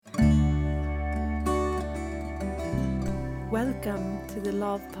Welcome to the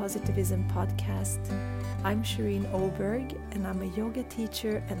Love Positivism podcast. I'm Shireen Oberg and I'm a yoga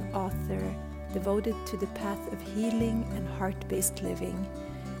teacher and author devoted to the path of healing and heart-based living.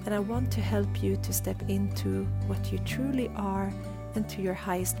 And I want to help you to step into what you truly are and to your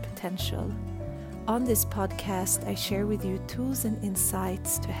highest potential. On this podcast, I share with you tools and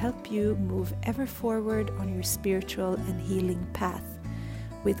insights to help you move ever forward on your spiritual and healing path.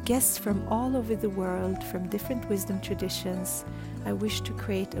 With guests from all over the world, from different wisdom traditions, I wish to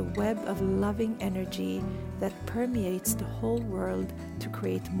create a web of loving energy that permeates the whole world to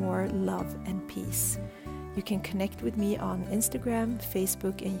create more love and peace. You can connect with me on Instagram,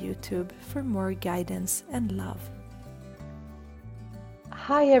 Facebook, and YouTube for more guidance and love.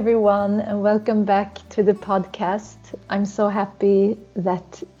 Hi everyone, and welcome back to the podcast. I'm so happy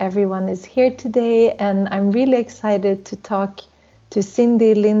that everyone is here today, and I'm really excited to talk to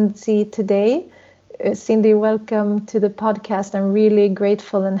Cindy Lindsay today. Cindy, welcome to the podcast. I'm really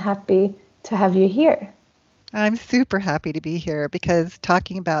grateful and happy to have you here. I'm super happy to be here because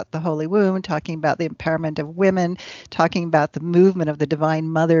talking about the Holy Womb, talking about the empowerment of women, talking about the movement of the Divine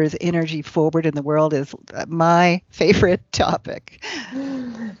Mother's energy forward in the world is my favorite topic.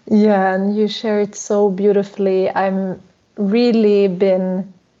 Yeah, and you share it so beautifully. I'm really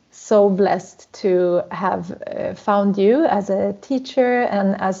been so blessed to have found you as a teacher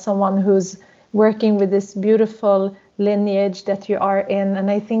and as someone who's working with this beautiful lineage that you are in.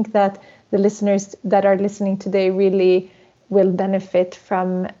 And I think that the listeners that are listening today really will benefit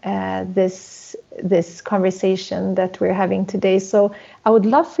from this conversation that we're having today. So I would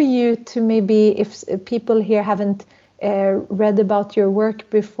love for you to maybe, if people here haven't read about your work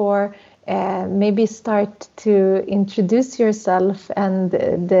before, maybe start to introduce yourself and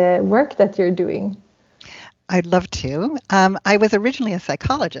the work that you're doing. I'd love to. I was originally a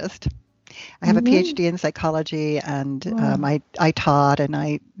psychologist. I have a PhD in psychology, and I taught and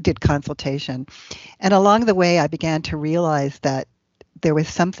I did consultation. And along the way, I began to realize that there was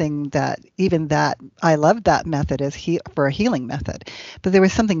something that I loved that method as for a healing method, but there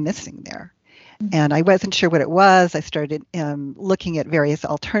was something missing there. And I wasn't sure what it was. I started looking at various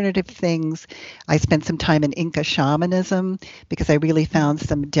alternative things. I spent some time in Inca shamanism because I really found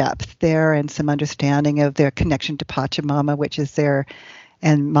some depth there and some understanding of their connection to Pachamama,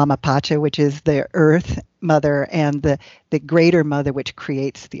 and Mama Pacha, which is the earth mother and the greater mother, which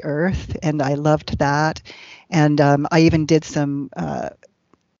creates the earth. And I loved that. And I even did some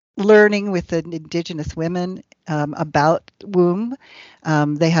learning with the indigenous women about womb.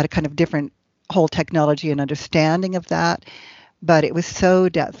 They had a kind of different whole technology and understanding of that, but it was so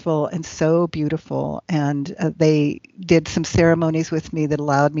depthful and so beautiful. And they did some ceremonies with me that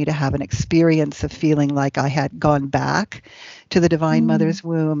allowed me to have an experience of feeling like I had gone back to the Divine Mother's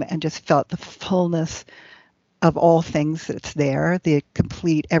womb and just felt the fullness of all things that's there, the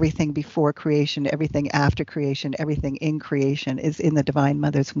complete everything before creation, everything after creation, everything in creation is in the Divine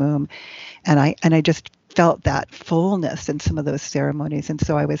Mother's womb. And I just felt that fullness in some of those ceremonies. And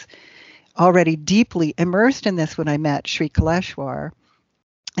so I was already deeply immersed in this when I met Sri Kaleshwar,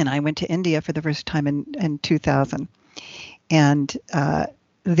 and I went to India for the first time in 2000. And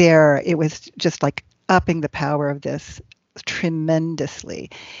there it was just like upping the power of this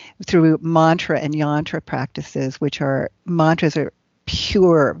tremendously through mantra and yantra practices, mantras are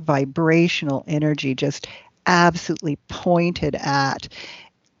pure vibrational energy, just absolutely pointed at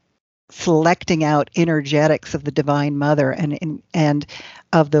selecting out energetics of the Divine Mother and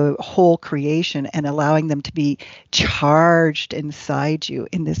of the whole creation and allowing them to be charged inside you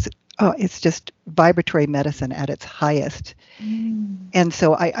in this. It's just vibratory medicine at its highest. And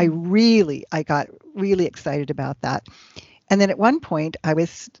so I got really excited about that. And then at one point I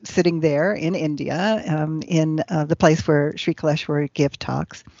was sitting there in India, in the place where Sri Kaleshwar gave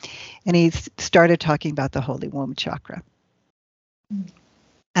talks, and he started talking about the Holy Womb chakra.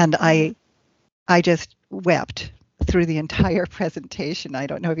 And I just wept through the entire presentation. I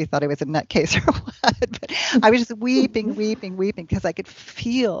don't know if you thought I was a nutcase or what, but I was just weeping, because I could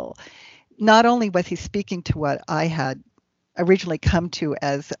feel not only was he speaking to what I had originally come to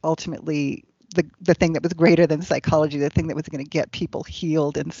as ultimately the thing that was greater than psychology, the thing that was going to get people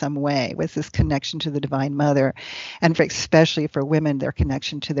healed in some way, was this connection to the Divine Mother, and especially for women, their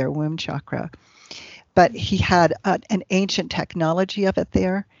connection to their womb chakra. But he had an ancient technology of it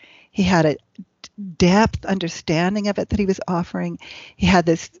there. He had a depth understanding of it that he was offering. He had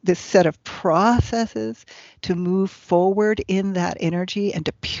this set of processes to move forward in that energy and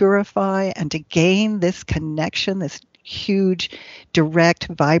to purify and to gain this connection, this huge, direct,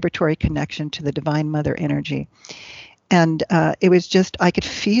 vibratory connection to the Divine Mother energy. And it was just, I could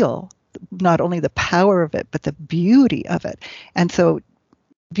feel not only the power of it, but the beauty of it. And so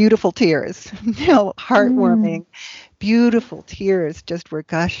beautiful tears, heartwarming, beautiful tears just were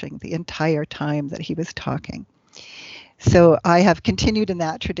gushing the entire time that he was talking. So I have continued in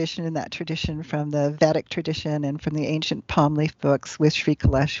that tradition from the Vedic tradition and from the ancient palm leaf books with Sri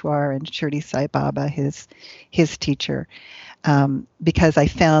Kaleshwar and Shirdi Sai Baba, his teacher, because I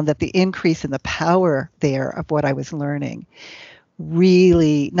found that the increase in the power there of what I was learning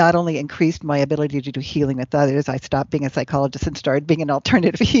really not only increased my ability to do healing with others. I stopped being a psychologist and started being an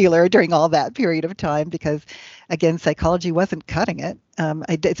alternative healer during all that period of time because, again, psychology wasn't cutting it.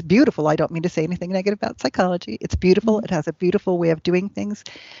 It's beautiful. I don't mean to say anything negative about psychology. It's beautiful. It has a beautiful way of doing things.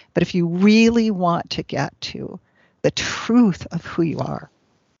 But if you really want to get to the truth of who you are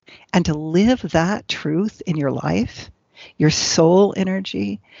and to live that truth in your life, your soul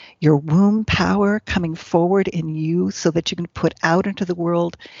energy, your womb power coming forward in you so that you can put out into the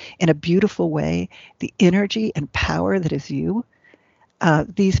world in a beautiful way the energy and power that is you.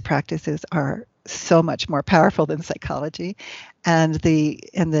 These practices are so much more powerful than psychology, and the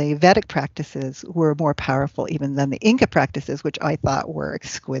Vedic practices were more powerful even than the Inca practices, which I thought were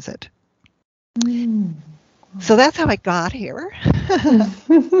exquisite. So that's how I got here.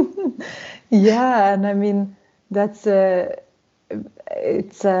 Yeah, and I mean, it's a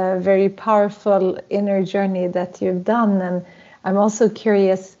very powerful inner journey that you've done. And I'm also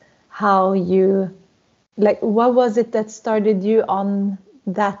curious how what was it that started you on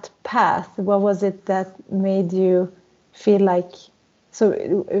that path? What was it that made you feel like, so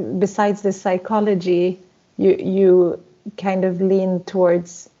besides the psychology, you kind of leaned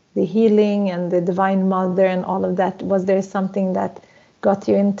towards the healing and the Divine Mother and all of that? Was there something that got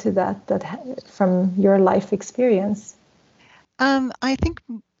you into that from your life experience? I think,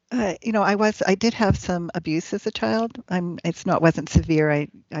 I did have some abuse as a child. Wasn't severe.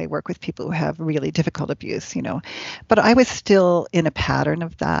 I work with people who have really difficult abuse, but I was still in a pattern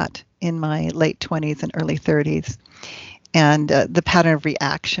of that in my late 20s and early 30s, and the pattern of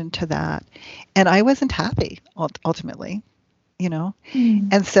reaction to that. And I wasn't happy ultimately.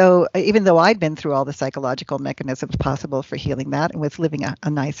 And so even though I'd been through all the psychological mechanisms possible for healing that and was living a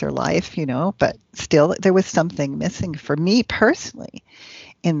nicer life, but still there was something missing for me personally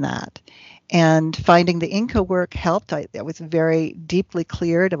in that. And finding the Inca work helped. I was very deeply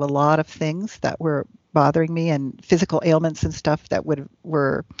cleared of a lot of things that were bothering me and physical ailments and stuff that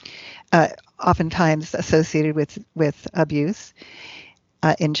were oftentimes associated with abuse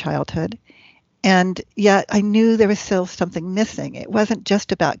in childhood. And yet I knew there was still something missing. It wasn't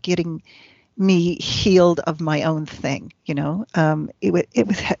just about getting me healed of my own thing,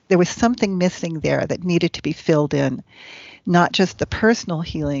 there was something missing there that needed to be filled in, not just the personal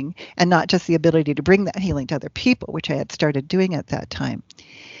healing and not just the ability to bring that healing to other people, which I had started doing at that time,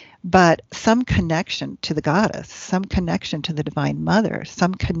 but some connection to the goddess, some connection to the Divine Mother,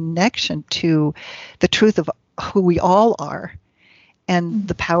 some connection to the truth of who we all are and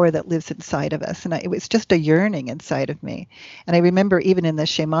the power that lives inside of us. And it was just a yearning inside of me. And I remember even in the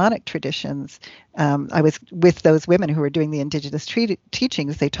shamanic traditions, I was with those women who were doing the indigenous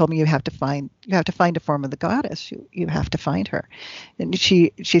teachings. They told me you have to find a form of the goddess. You have to find her. And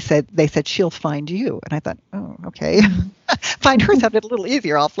they said she'll find you. And I thought, oh, okay. Find her sounded a little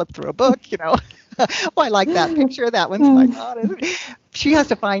easier. I'll flip through a book, Oh, I like that picture. That one's my goddess. She has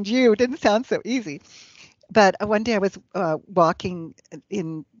to find you. It didn't sound so easy. But one day I was walking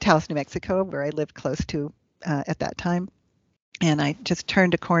in Taos, New Mexico, where I lived close to at that time, and I just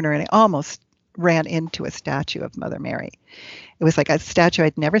turned a corner and I almost ran into a statue of Mother Mary. It was like a statue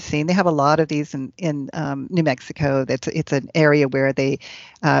I'd never seen. They have a lot of these in New Mexico. It's an area where they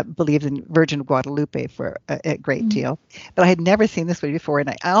believe in Virgin Guadalupe for a great deal. But I had never seen this one before, and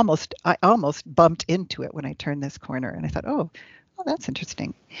I almost bumped into it when I turned this corner, and I thought, oh, that's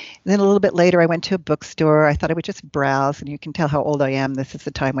interesting. And then a little bit later, I went to a bookstore. I thought I would just browse, and you can tell how old I am. This is the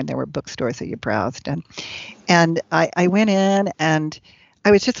time when there were bookstores that you browsed. And I went in, and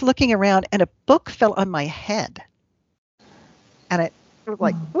I was just looking around, and a book fell on my head. And it was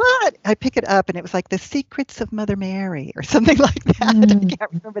like, what? I pick it up, and it was like The Secrets of Mother Mary or something like that. I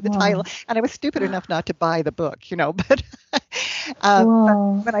can't remember the title. And I was stupid enough not to buy the book, but but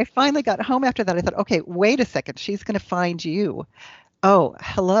when I finally got home after that, I thought, okay, wait a second. She's going to find you. Oh,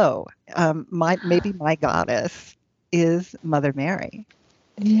 hello. Maybe my goddess is Mother Mary.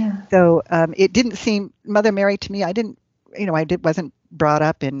 Yeah. So it didn't seem Mother Mary to me. I wasn't brought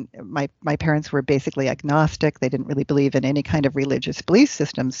up in, my parents were basically agnostic. They didn't really believe in any kind of religious belief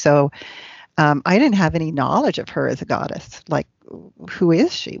system. So I didn't have any knowledge of her as a goddess. Like, who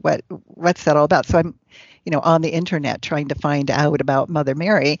is she? What's that all about? So I'm, on the internet trying to find out about Mother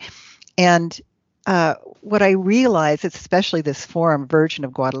Mary. And what I realized, especially this form, Virgin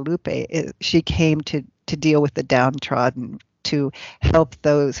of Guadalupe, she came to deal with the downtrodden, to help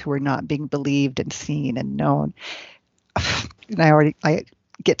those who were not being believed and seen and known. And I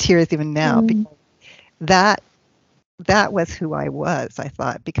get tears even now, because that was who I was, I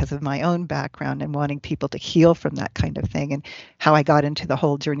thought, because of my own background and wanting people to heal from that kind of thing. And how I got into the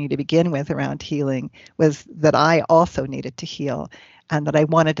whole journey to begin with around healing was that I also needed to heal, and that I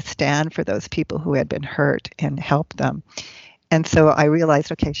wanted to stand for those people who had been hurt and help them. And so I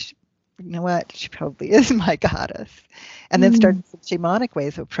realized, okay, you know what? She probably is my goddess. And then started some shamanic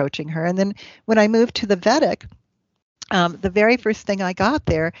ways of approaching her. And then when I moved to the Vedic, the very first thing I got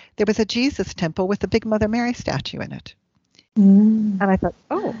there was a Jesus temple with a big Mother Mary statue in it. And I thought,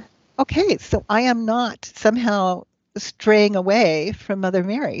 oh, okay, so I am not somehow straying away from Mother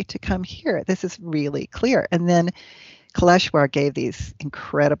Mary to come here. This is really clear. And then Kaleshwar gave these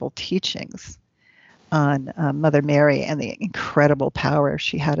incredible teachings on Mother Mary and the incredible power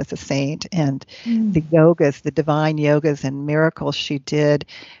she had as a saint, and the yogas, the divine yogas and miracles she did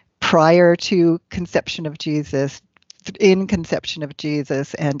prior to conception of Jesus, in conception of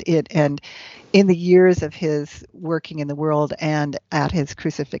Jesus, and in the years of his working in the world, and at his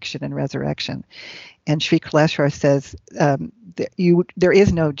crucifixion and resurrection. And Sri Kaleshwar says, there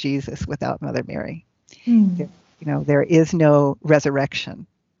is no Jesus without Mother Mary. There is no resurrection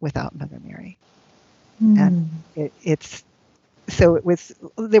without Mother Mary. And there was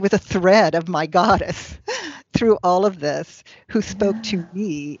a thread of my goddess through all of this, who spoke to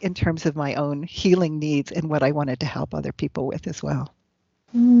me in terms of my own healing needs and what I wanted to help other people with as well.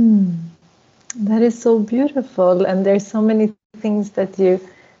 That is so beautiful. And there's so many things that you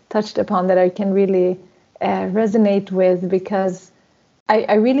touched upon that I can really resonate with, because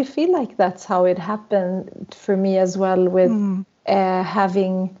I really feel like that's how it happened for me as well, with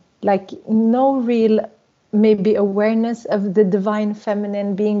having like no real maybe awareness of the divine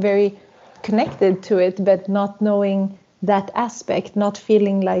feminine, being very connected to it, but not knowing that aspect, not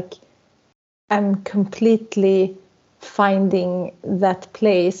feeling like I'm completely finding that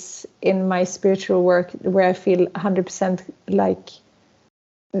place in my spiritual work where I feel 100% like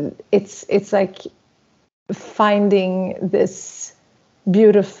it's like finding this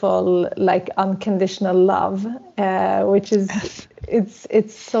beautiful, like unconditional love, which is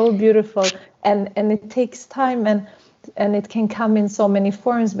it's so beautiful, and it takes time, and it can come in so many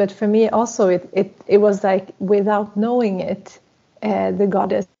forms. But for me also, it was like, without knowing it, the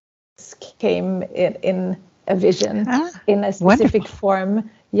goddess came in a vision, in a specific form.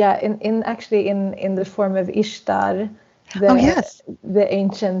 Yeah, in the form of Ishtar, the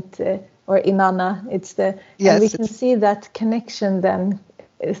ancient, or Inanna. It's the and we can see that connection then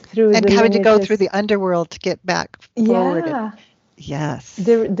through and the having lineages. To go through the underworld to get back forward. Yeah. Yes.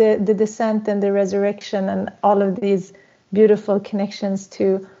 The descent and the resurrection and all of these beautiful connections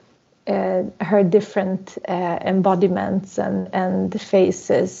to her different embodiments and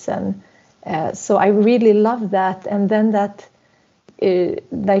faces, and so I really love that. And then that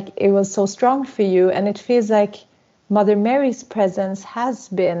like it was so strong for you, and it feels like Mother Mary's presence has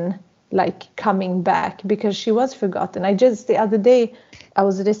been like coming back, because she was forgotten. The other day I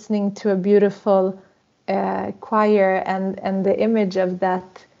was listening to a beautiful choir, and the image of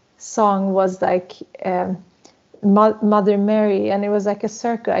that song was like Mother Mary, and it was like a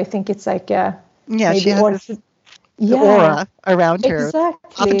circle. I think it's like a she has the aura around her.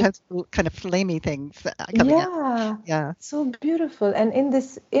 Exactly. Oftentimes kind of flamey things coming out. Yeah. So beautiful. And in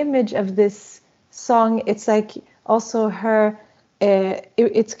this image of this song, it's like also her.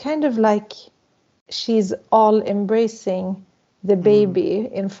 It's kind of like she's all embracing the baby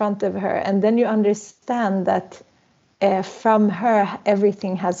in front of her, and then you understand that from her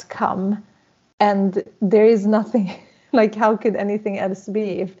everything has come, and there is nothing like, how could anything else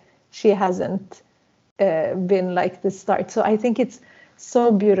be if she hasn't been like the start? So I think it's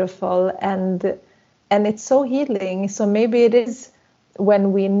so beautiful, and it's so healing. So maybe it is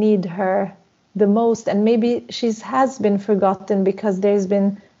when we need her the most, and maybe she has been forgotten because there's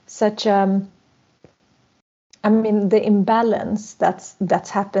been such the imbalance that's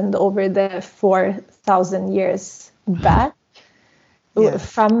happened over the 4,000 years back.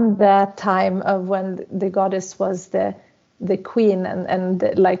 From that time of when the goddess was the queen,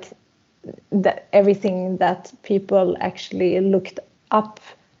 and like everything that people actually looked up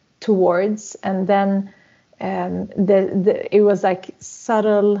towards, and then it was like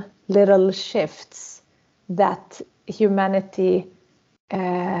subtle little shifts that humanity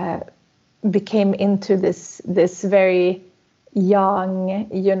became into this very young,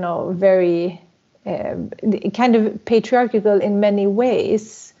 very kind of patriarchal in many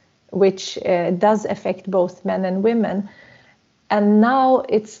ways, which does affect both men and women. And now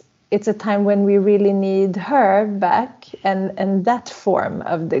it's a time when we really need her back, and that form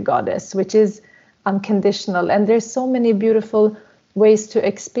of the goddess, which is unconditional. And there's so many beautiful ways to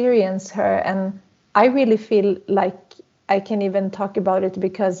experience her. And I really feel like I can even talk about it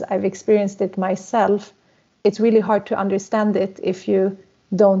because I've experienced it myself. It's really hard to understand it if you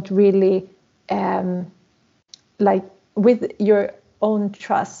don't really, like with your own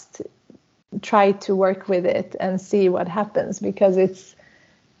trust, try to work with it and see what happens, because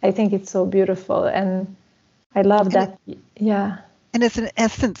I think it's so beautiful, and I love that. Yeah. And it's an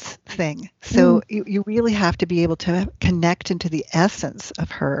essence thing. So you really have to be able to connect into the essence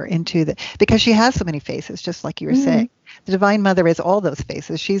of her, because she has so many faces, just like you were saying. The Divine Mother is all those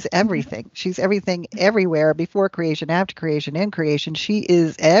faces. She's everything. She's everything everywhere, before creation, after creation, in creation. She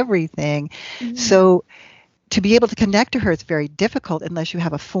is everything. So to be able to connect to her is very difficult unless you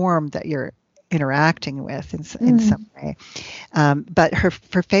have a form that you're interacting with in some way. But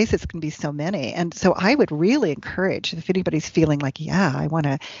her faces can be so many. And so I would really encourage, if anybody's feeling like, yeah, I want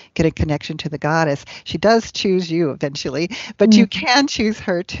to get a connection to the goddess, she does choose you eventually, but you can choose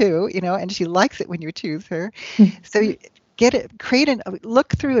her too, and she likes it when you choose her. So you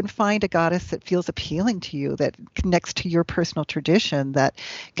look through and find a goddess that feels appealing to you, that connects to your personal tradition, that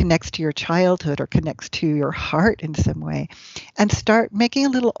connects to your childhood or connects to your heart in some way, and start making a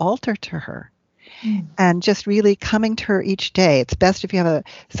little altar to her. And just really coming to her each day. It's best if you have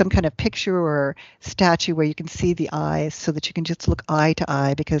some kind of picture or statue where you can see the eyes, so that you can just look eye to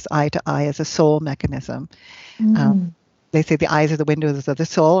eye, because eye to eye is a soul mechanism. They say the eyes are the windows of the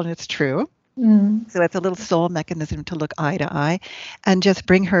soul, and it's true. So it's a little soul mechanism to look eye to eye, and just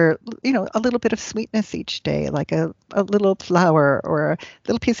bring her, a little bit of sweetness each day, like a little flower or a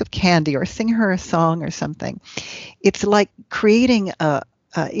little piece of candy, or sing her a song or something. It's like creating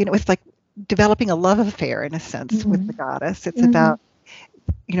it's like developing a love affair in a sense with the goddess. It's about,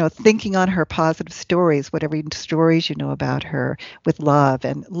 thinking on her positive stories, whatever stories you know about her, with love,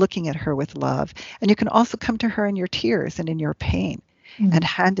 and looking at her with love. And you can also come to her in your tears and in your pain and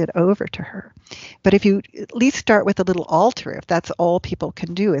hand it over to her. But if you at least start with a little altar, if that's all people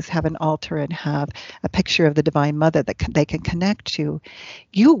can do is have an altar and have a picture of the Divine Mother that they can connect to,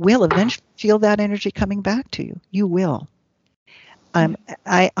 you will eventually feel that energy coming back to you. You will.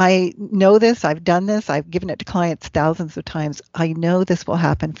 I know this. I've done this. I've given it to clients thousands of times. I know this will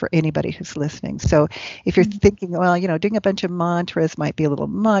happen for anybody who's listening. So if you're thinking, well, doing a bunch of mantras might be a little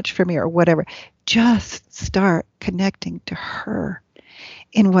much for me or whatever, just start connecting to her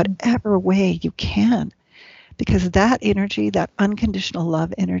in whatever way you can. Because that energy, that unconditional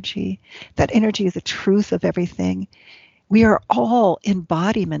love energy, that energy is the truth of everything. We are all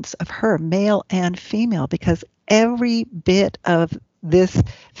embodiments of her, male and female, because every bit of this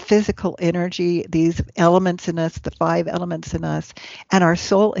physical energy, these elements in us, the 5 elements in us, and our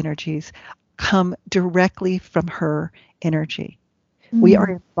soul energies come directly from her energy. We are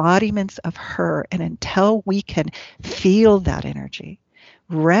embodiments of her, and until we can feel that energy,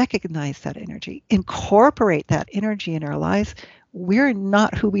 recognize that energy, incorporate that energy in our lives, we're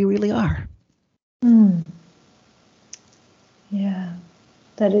not who we really are. Yeah,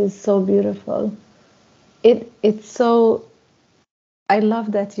 that is so beautiful. It's so, I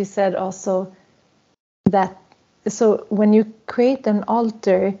love that you said also that, so when you create an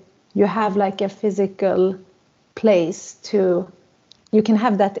altar, you have like a physical place you can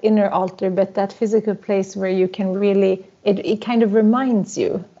have that inner altar, but that physical place where you can really, it kind of reminds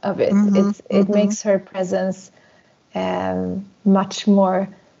you of it. It makes her presence much more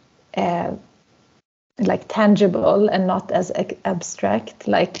like tangible and not as abstract,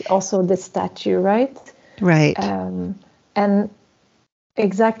 like also the statue, right? Right. And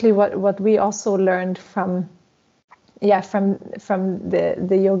exactly what we also learned from the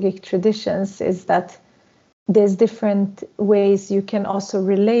yogic traditions is that there's different ways you can also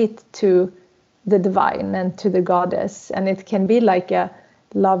relate to the divine and to the goddess, and it can be like a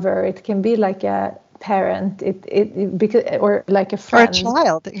lover, it can be like a parent, or like a friend, or a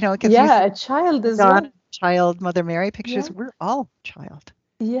child. A child as God, well. Child, Mother Mary pictures. We're all child.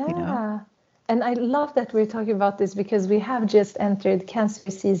 And I love that we're talking about this, because we have just entered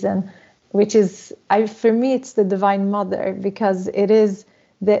Cancer season, which is, for me, it's the Divine Mother, because it is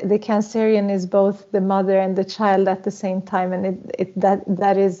the Cancerian is both the mother and the child at the same time, and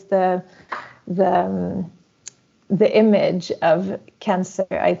that is the image of Cancer.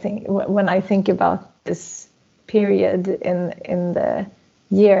 I think when I think about this period in the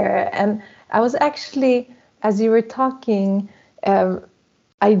year, and I was actually, as you were talking,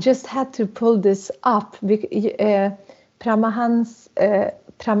 I just had to pull this up. Paramahansa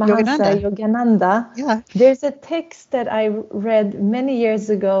Paramahansa Yogananda. Yeah. There's a text that I read many years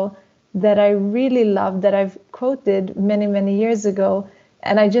ago that I really love, that I've quoted many, many years ago.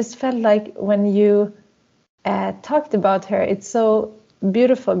 And I just felt like when you talked about her, it's so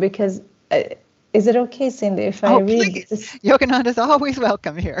beautiful because, is it okay, Cindy, if I read please. this? Yogananda is always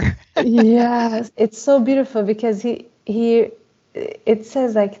welcome here. Yes, it's so beautiful because it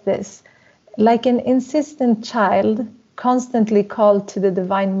says like this: like an insistent child constantly called to the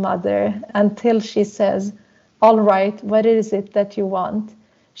Divine Mother until she says, "All right, what is it that you want?"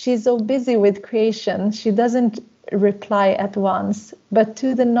 She's so busy with creation, she doesn't reply at once, but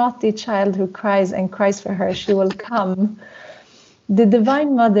to the naughty child who cries and cries for her, she will come. The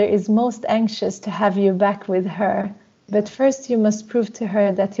Divine Mother is most anxious to have you back with her, but first you must prove to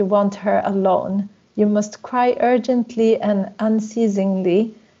her that you want her alone. You must cry urgently and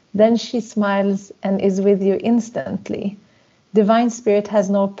unceasingly, then she smiles and is with you instantly. Divine Spirit has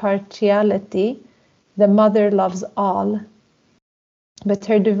no partiality. The Mother loves all, but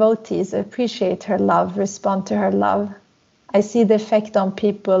her devotees appreciate her love, respond to her love. I see the effect on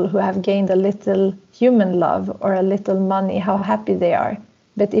people who have gained a little human love or a little money, how happy they are.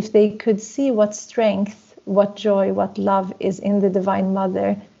 But if they could see what strength, what joy, what love is in the Divine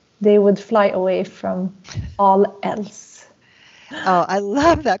Mother, they would fly away from all else. Oh, I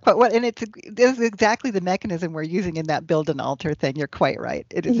love that quote. And this is exactly the mechanism we're using in that build an altar thing. You're quite right.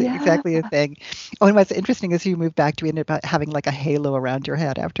 It is exactly the thing. Oh, and what's interesting is you move back to about having like a halo around your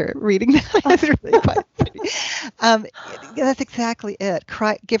head after reading that. It's really quite pretty. That's exactly it.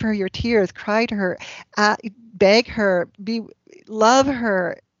 Cry, give her your tears, cry to her, beg her, love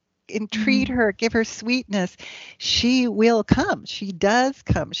her, entreat her, give her sweetness. She will come. She does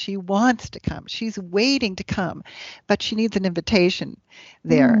come. She wants to come. She's waiting to come, but she needs an invitation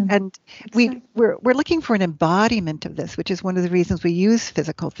there. And we're looking for an embodiment of this, which is one of the reasons we use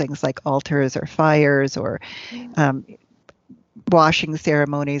physical things like altars or fires or washing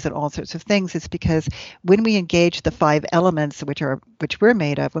ceremonies and all sorts of things. It's because when we engage the 5 elements, which we're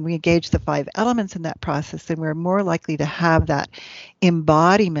made of, when we engage the 5 elements in that process, then we're more likely to have that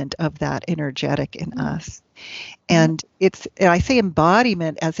embodiment of that energetic in us. And I say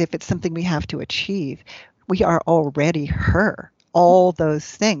embodiment as if it's something we have to achieve. We are already her. All those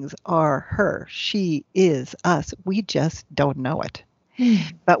things are her. She is us. We just don't know it.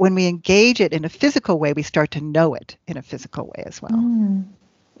 But when we engage it in a physical way, we start to know it in a physical way as well.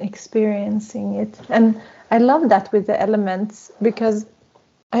 Experiencing it. And I love that with the elements, because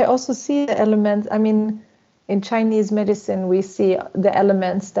I also see the elements. I mean, in Chinese medicine, we see the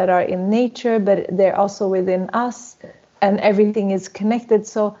elements that are in nature, but they're also within us, and everything is connected.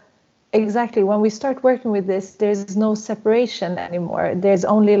 So exactly, when we start working with this, there's no separation anymore. There's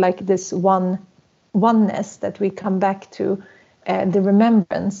only like this oneness that we come back to. The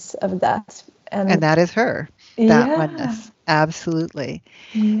remembrance of that. And that is her, that oneness. Absolutely.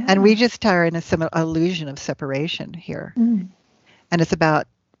 Yeah. And we just are in a similar illusion of separation here. And it's about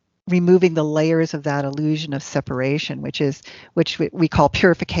removing the layers of that illusion of separation, which we call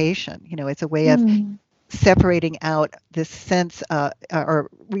purification. It's a way of separating out this sense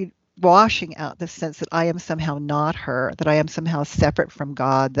washing out the sense that I am somehow not her, that I am somehow separate from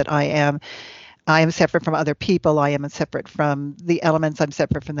God, that I am separate from other people. I am separate from the elements. I'm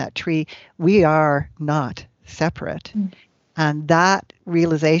separate from that tree. We are not separate. And that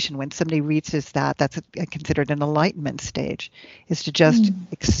realization, when somebody reaches that's considered an enlightenment stage, is to just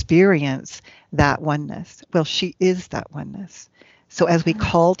experience that oneness. Well, she is that oneness. So as we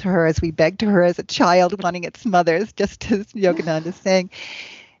call to her, as we beg to her as a child wanting its mother, just as Yogananda is saying,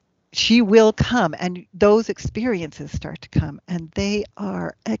 she will come, and those experiences start to come, and they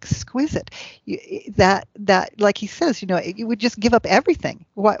are exquisite. That like he says, you would just give up everything.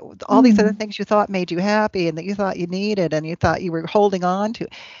 All these other things you thought made you happy and that you thought you needed and you thought you were holding on to,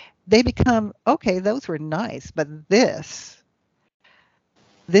 they become, okay, those were nice, but this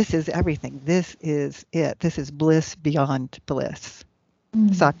is everything. This is it. This is bliss beyond bliss.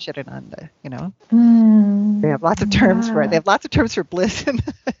 Satchidananda, They have lots of terms for it. They have lots of terms for bliss in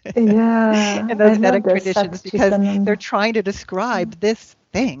those Vedic traditions, because they're trying to describe this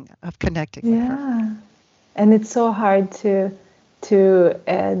thing of connecting with her. And it's so hard to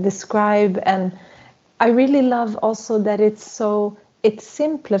describe. And I really love also that it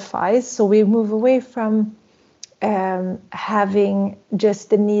simplifies. So we move away from having just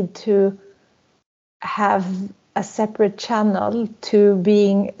the need to have a separate channel to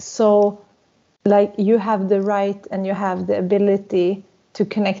being so like you have the right and you have the ability to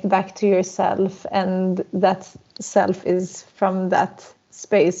connect back to yourself, and that self is from that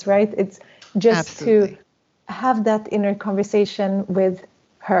space, right? It's just Absolutely. To have that inner conversation with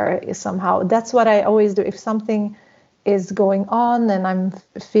her somehow. That's what I always do. If something is going on and I'm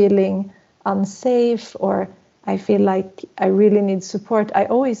feeling unsafe, or I feel like I really need support,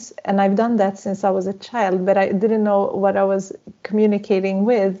 and I've done that since I was a child, but I didn't know what I was communicating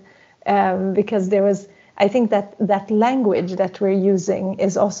with, because I think that language that we're using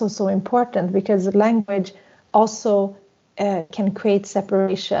is also so important, because language also can create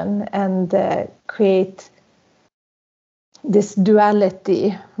separation and create this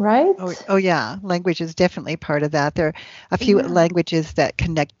duality, right? Oh yeah, language is definitely part of that. There are a few languages that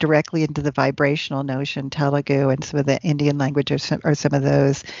connect directly into the vibrational notion, Telugu, and some of the Indian languages are some of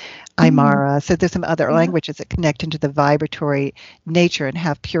those, Aymara. So there's some other languages that connect into the vibratory nature and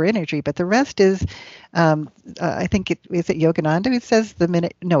have pure energy. But the rest is, I think is it Yogananda who says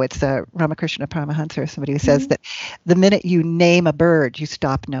it's Ramakrishna Paramahansa or somebody who says that the minute you name a bird, you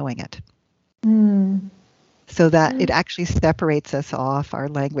stop knowing it. So that it actually separates us off, our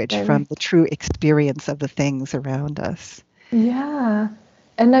language, from the true experience of the things around us. Yeah,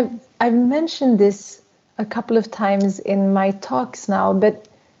 and I've mentioned this a couple of times in my talks now, but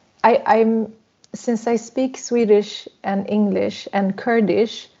since I speak Swedish and English and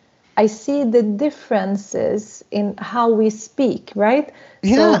Kurdish, I see the differences in how we speak, right?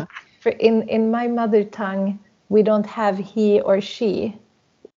 Yeah. So in my mother tongue, we don't have he or she.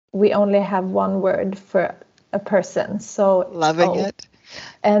 We only have one word for a person. So loving it.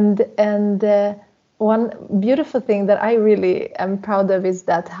 And one beautiful thing that I really am proud of is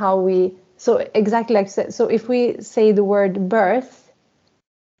that so exactly like I said, so if we say the word birth,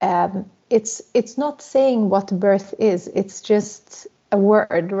 it's not saying what birth is. It's just a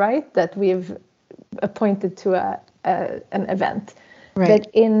word, right? That we've appointed to an event. Right.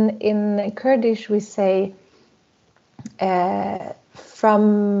 But in Kurdish we say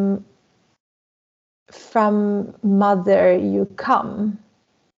from mother you come,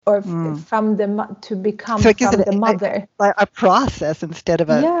 or from to become so from the mother. A process instead of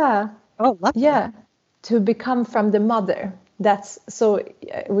a. Yeah. Oh, lovely. Yeah, to become from the mother. That's so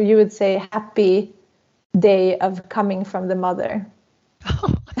you would say happy day of coming from the mother.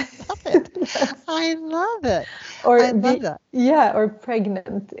 Oh, I love it. I love it. Or I love that. Yeah, or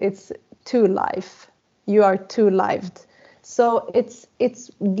pregnant. It's to life. You are too lived. So it's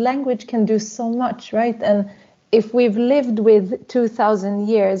language can do so much, right? And if we've lived with 2,000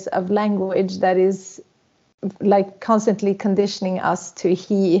 years of language that is like constantly conditioning us to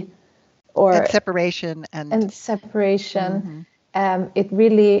he, or separation and separation, it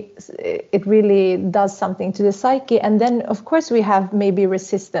really does something to the psyche. And then of course we have maybe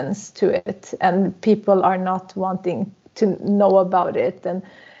resistance to it, and people are not wanting to know about it, and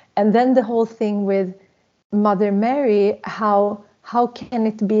then the whole thing with Mother Mary, how can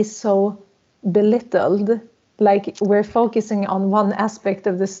it be so belittled? Like we're focusing on one aspect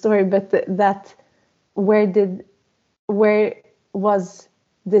of the story, but that where was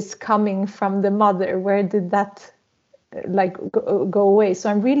this coming from the mother? Where did that go away? So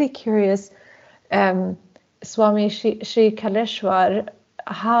I'm really curious, Swami Sri Kaleshwar,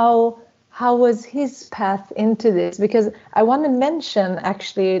 how was his path into this? Because I want to mention,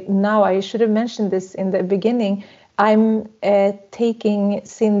 actually, now I should have mentioned this in the beginning. I'm taking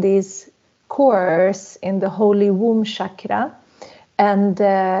Cindy's course in the Holy Womb Chakra. And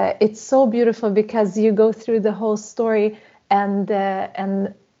it's so beautiful because you go through the whole story and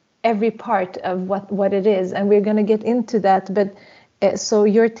every part of what it is. And we're going to get into that. But so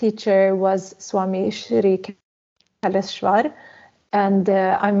your teacher was Swami Sri Kaleshwar. And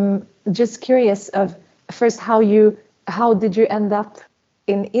I'm just curious of first how did you end up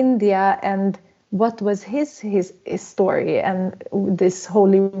in India, and what was his story and this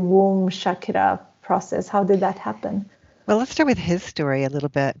Holy Womb Chakra process? How did that happen? Well, let's start with his story a little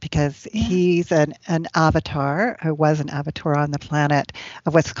bit, because he's an avatar, or was an avatar on the planet,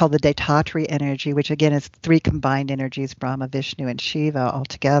 of what's called the Dattatri energy, which again is three combined energies, Brahma, Vishnu, and Shiva all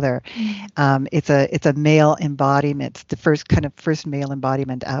together. It's a male embodiment. It's the first male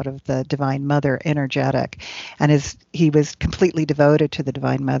embodiment out of the Divine Mother energetic, and he was completely devoted to the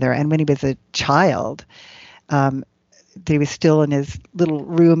Divine Mother. And when he was a child, he was still in his little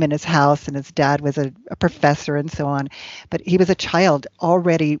room in his house, and his dad was a professor and so on. But he was a child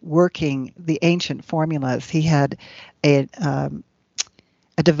already working the ancient formulas. He had a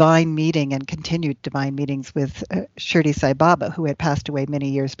divine meeting and continued divine meetings with Shirdi Sai Baba, who had passed away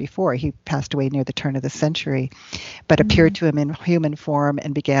many years before. He passed away near the turn of the century, but appeared to him in human form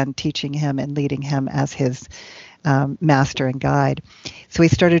and began teaching him and leading him as his master and guide. So he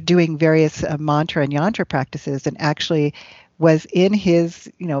started doing various mantra and yantra practices, and actually was in his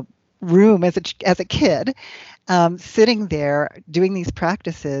room as a kid, sitting there doing these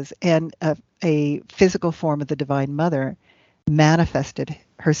practices, and a physical form of the Divine Mother manifested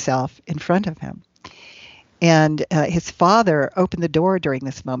herself in front of him. And his father opened the door during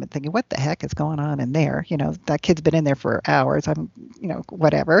this moment thinking, what the heck is going on in there? That kid's been in there for hours.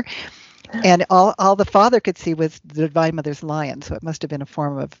 Whatever. And all the father could see was the Divine Mother's lion. So it must have been a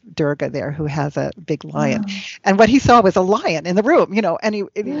form of Durga there who has a big lion. Wow. And what he saw was a lion in the room, and he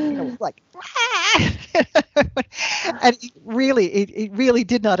was like, and he really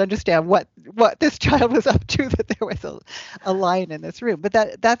did not understand what this child was up to, that there was a lion in this room.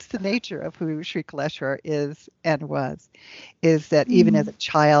 But that's the nature of who Sri Kaleshwar is and was, is that even as a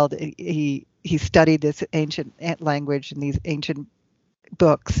child, he studied this ancient language and these ancient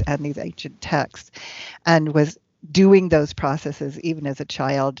books and these ancient texts, and was doing those processes even as a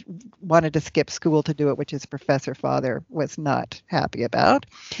child. Wanted to skip school to do it, which his professor father was not happy about.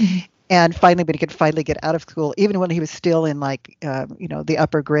 Mm-hmm. And finally, when he could finally get out of school, even when he was still in the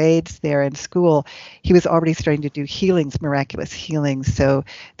upper grades there in school, he was already starting to do healings, miraculous healings. So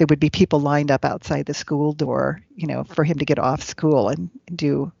there would be people lined up outside the school door, for him to get off school and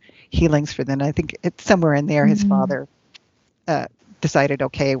do healings for them. And I think it's somewhere in there, his father decided,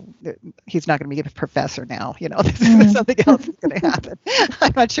 okay, he's not going to be a professor now. Something else is going to happen.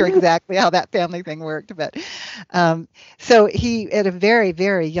 I'm not sure exactly how that family thing worked, but so he, at a very,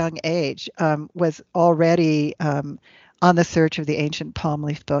 very young age, was already on the search of the ancient palm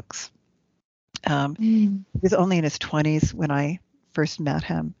leaf books. He was only in his 20s when I first met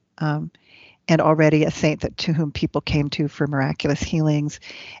him. And already a saint to whom people came to for miraculous healings,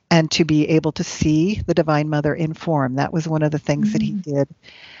 and to be able to see the Divine Mother in form. That was one of the things that he did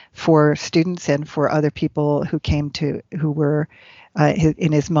for students and for other people who came who were,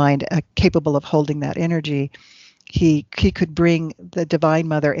 in his mind, capable of holding that energy. He could bring the Divine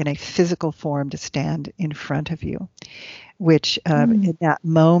Mother in a physical form to stand in front of you, which in that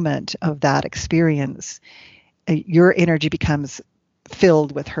moment of that experience, your energy becomes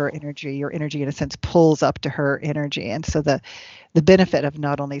filled with her energy. Your energy, in a sense, pulls up to her energy. And so the benefit of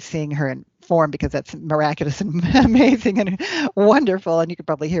not only seeing her in form, because that's miraculous and amazing and wonderful, and you could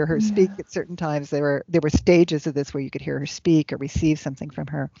probably hear her speak at certain times. There were stages of this where you could hear her speak or receive something from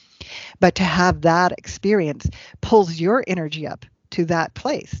her. But to have that experience pulls your energy up to that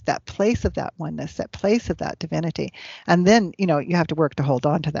place of that oneness, that place of that divinity. And then, you have to work to hold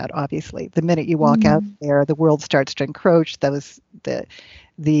on to that, obviously. The minute you walk out there, the world starts to encroach, the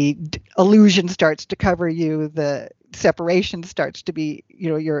illusion starts to cover you, the separation starts to be,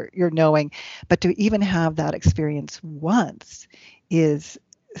 your knowing. But to even have that experience once is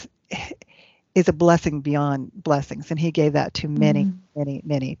a blessing beyond blessings. And he gave that to many, many,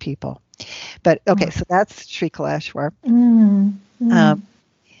 many people. But okay, so that's Sri Kaleshwar.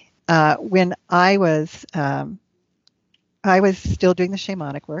 When I was still doing the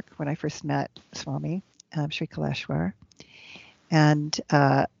shamanic work when I first met Swami, Sri Kaleshwar, and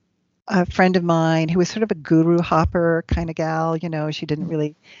a friend of mine who was sort of a guru hopper kind of gal, she didn't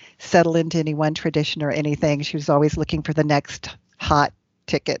really settle into any one tradition or anything. She was always looking for the next hot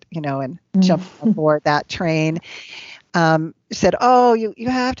ticket, and jumped on board that train. Said, oh, you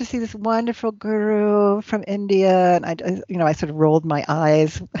have to see this wonderful guru from India. And I sort of rolled my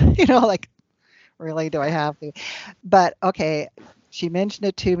eyes, like, really, do I have to? But okay, she mentioned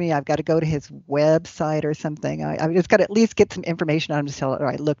it to me. I've got to go to his website or something. I just got to at least get some information on him to tell her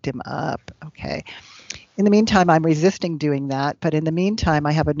I looked him up. Okay. In the meantime, I'm resisting doing that. But in the meantime,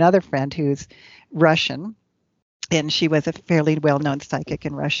 I have another friend who's Russian. And she was a fairly well-known psychic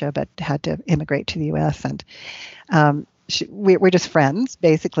in Russia, but had to immigrate to the U.S. And we're just friends,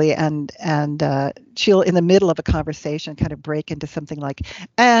 basically. And she'll, in the middle of a conversation, kind of break into something like,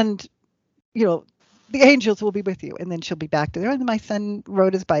 and, the angels will be with you. And then she'll be back to there. And my son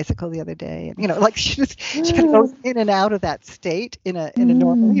rode his bicycle the other day. And, like she kind of goes in and out of that state in a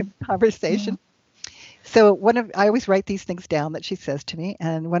normal conversation. So I always write these things down that she says to me.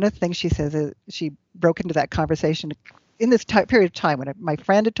 And one of the things she says is she broke into that conversation in this period of time when my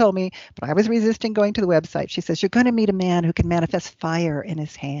friend had told me, but I was resisting going to the website. She says, you're going to meet a man who can manifest fire in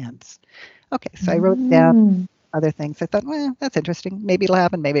his hands. Okay, so I wrote down other things. I thought, well, that's interesting. Maybe it'll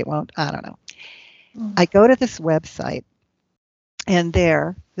happen. Maybe it won't. I don't know. I go to this website, and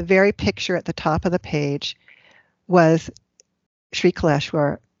there, the very picture at the top of the page was Sri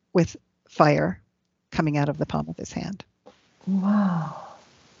Kaleshwar with fire coming out of the palm of his hand. Wow.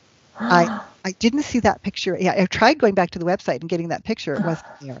 I didn't see that picture. Yeah, I tried going back to the website and getting that picture. It wasn't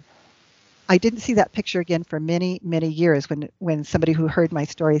there. I didn't see that picture again for many, many years when somebody who heard my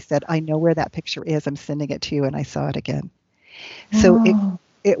story said, I know where that picture is. I'm sending it to you. And I saw it again. So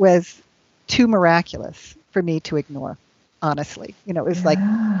it was too miraculous for me to ignore, honestly. It was like,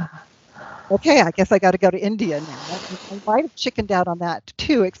 okay, I guess I got to go to India now. I might have chickened out on that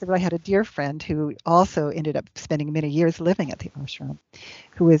too, except I had a dear friend who also ended up spending many years living at the ashram,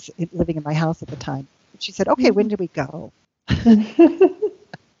 who was living in my house at the time. She said, okay, when do we go?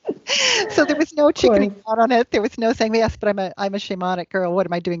 So there was no chickening out on it. There was no saying, yes, but I'm a shamanic girl. What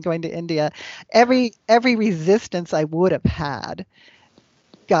am I doing going to India? Every resistance I would have had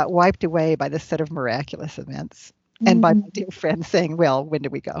got wiped away by this set of miraculous events and by my dear friend saying, well, when do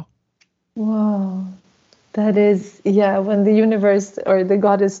we go? Wow. That is, when the universe or the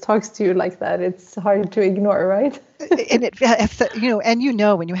goddess talks to you like that, it's hard to ignore, right? And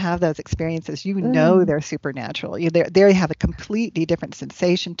when you have those experiences, they're supernatural. They have a completely different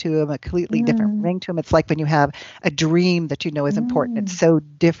sensation to them, a completely different ring to them. It's like when you have a dream that is important. It's so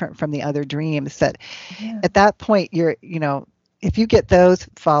different from the other dreams that at that point if you get those,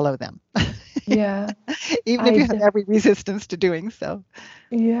 follow them. Yeah. Even if you have every resistance to doing so.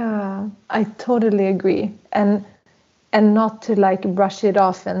 Yeah, I totally agree. And not to like brush it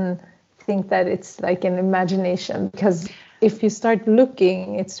off and think that it's like an imagination, because if you start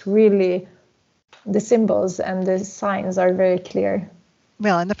looking, it's really, the symbols and the signs are very clear.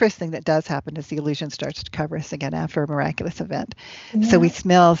 Well, and the first thing that does happen is the illusion starts to cover us again after a miraculous event. Yeah. So we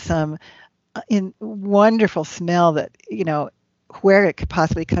smell some wonderful smell that, where it could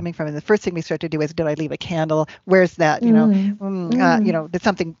possibly be coming from. And the first thing we start to do is, did I leave a candle? Where's that? Did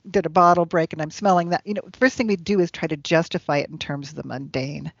a bottle break and I'm smelling that? The first thing we do is try to justify it in terms of the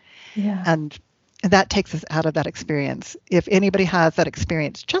mundane. Yeah. And that takes us out of that experience. If anybody has that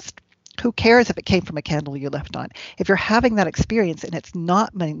experience, just who cares if it came from a candle you left on? If you're having that experience and it's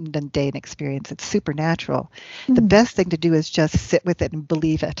not mundane experience, it's supernatural, the best thing to do is just sit with it and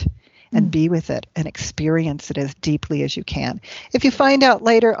believe it. And be with it and experience it as deeply as you can. If you find out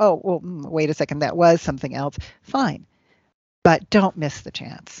later, wait a second, that was something else, fine. But don't miss the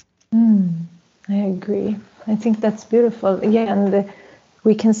chance. I agree. I think that's beautiful. Yeah, and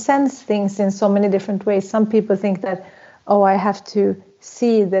we can sense things in so many different ways. Some people think that, I have to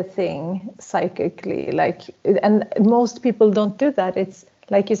see the thing psychically. And most people don't do that. It's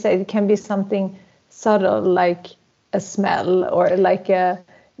like you said, it can be something subtle, like a smell or like a...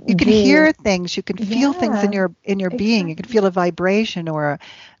 You can hear things. You can feel things in your being. You can feel a vibration or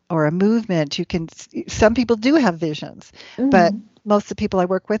a movement. Some people do have visions, but most of the people I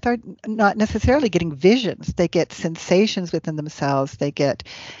work with are not necessarily getting visions. They get sensations within themselves. They get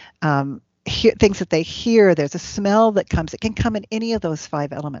things that they hear. There's a smell that comes. It can come in any of those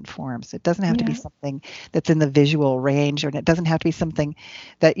 5 element forms. It doesn't have to be something that's in the visual range, or it doesn't have to be something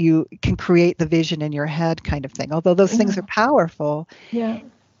that you can create the vision in your head kind of thing. Although those things are powerful. Yeah.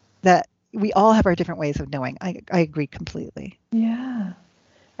 That we all have our different ways of knowing. I agree completely. Yeah.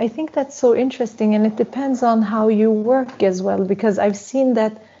 I think that's so interesting, and it depends on how you work as well, because I've seen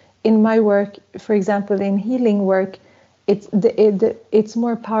that in my work, for example, in healing work, it's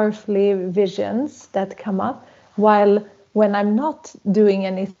more powerfully visions that come up, while when I'm not doing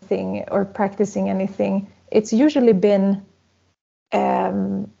anything or practicing anything, it's usually been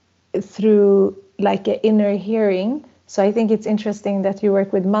through like an inner hearing. So I think it's interesting that you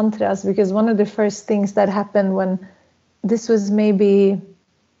work with mantras, because one of the first things that happened when this was maybe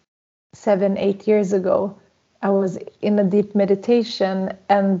 7-8 years ago, I was in a deep meditation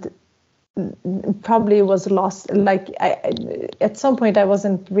and probably was lost. At some point I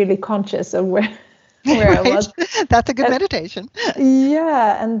wasn't really conscious of where right. I was. That's a good meditation.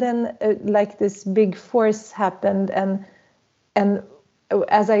 Yeah. And then like this big force happened, and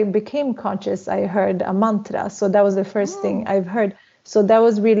as I became conscious, I heard a mantra. So that was the first thing I've heard. So that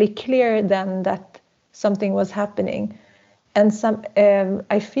was really clear then that something was happening. And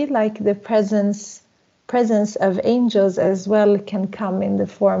I feel like the presence of angels as well can come in the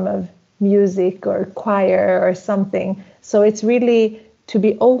form of music or choir or something. So it's really to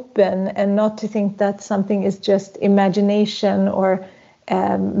be open and not to think that something is just imagination, or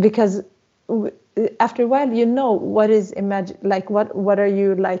because after a while, what is what are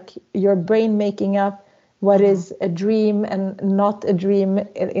you, like your brain making up, what is a dream and not a dream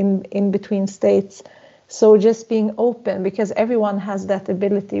in between states. So just being open, because everyone has that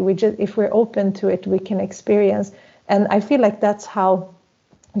ability. If we're open to it, we can experience. And I feel like that's how,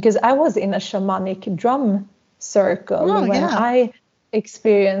 because I was in a shamanic drum circle when I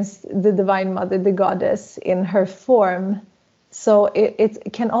experienced the Divine Mother, the goddess, in her form. So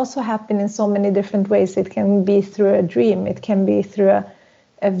it can also happen in so many different ways. It can be through a dream. It can be through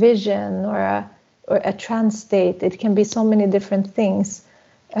a vision or a trance state. It can be so many different things.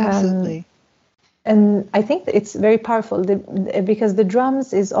 Absolutely. And I think that it's very powerful because the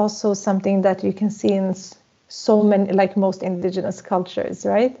drums is also something that you can see in so many, like most indigenous cultures,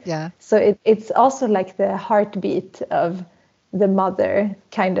 right? Yeah. So it's also like the heartbeat of the mother,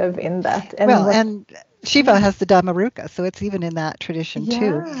 kind of in that. And Shiva has the Dhammaruka, so it's even in that tradition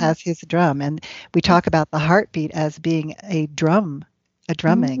too. He Yeah. has his drum, and we talk about the heartbeat as being a drumming.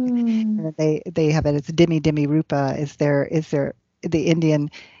 And they have it as Dhimmi Dhimmi Rupa. Is there the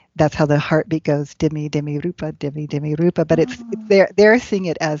Indian? That's how the heartbeat goes. Dhimmi Dhimmi Rupa, Dhimmi Dhimmi Rupa. But it's they're seeing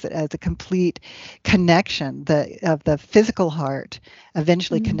it as a complete connection of the physical heart,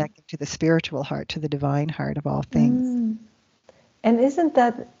 eventually connecting to the spiritual heart, to the divine heart of all things. And isn't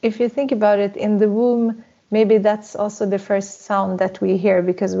that, if you think about it, in the womb, maybe that's also the first sound that we hear,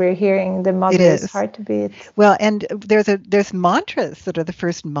 because we're hearing the mother's heartbeat. Well, and there's mantras that are the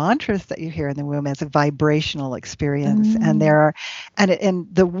first mantras that you hear in the womb as a vibrational experience. And there are, and in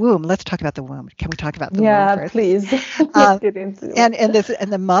the womb, let's talk about the womb. Can we talk about the womb first? Please. Let's get into it.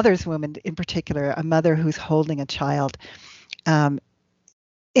 And the mother's womb in particular, a mother who's holding a child. I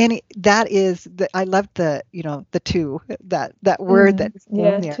love the two, that word that is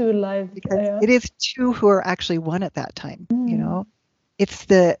there, two live, because it is two who are actually one at that time. It's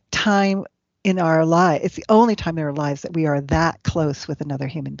the time in our life, it's the only time in our lives that we are that close with another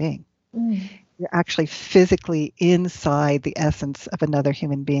human being. You're actually physically inside the essence of another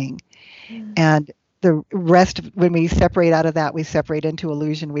human being. And the rest, when we separate out of that, we separate into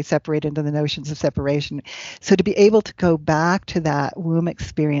illusion, we separate into the notions of separation. So to be able to go back to that womb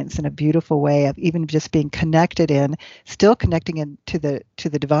experience in a beautiful way of even just being still connecting into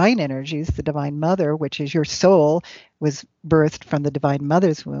the divine energies, the divine mother, which is your soul, was birthed from the divine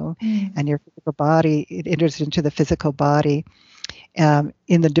mother's womb, and your physical body, it enters into the physical body in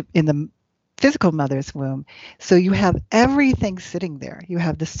the physical mother's womb. So you have everything sitting there. You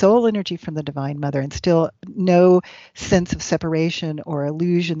have the soul energy from the divine mother, and still no sense of separation or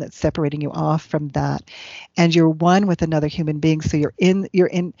illusion that's separating you off from that. And you're one with another human being. So you're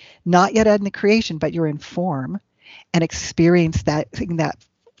in not yet in the creation, but you're in form, and experience that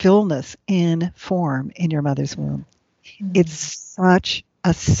fullness in form in your mother's womb. It's such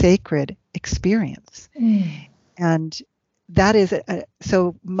a sacred experience. And that is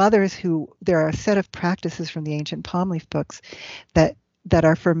so mothers there are a set of practices from the ancient palm leaf books that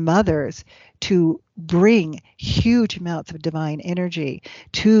are for mothers to bring huge amounts of divine energy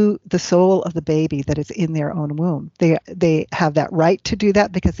to the soul of the baby that is in their own womb. They have that right to do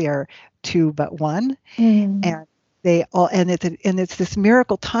that because they are two but one, and it's this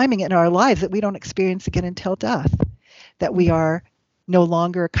miracle timing in our lives that we don't experience again until death, that we are no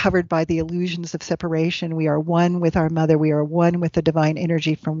longer covered by the illusions of separation. We are one with our mother. We are one with the divine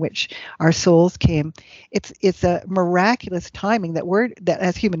energy from which our souls came. It's a miraculous timing that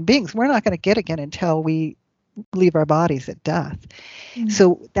as human beings, we're not going to get again until we leave our bodies at death.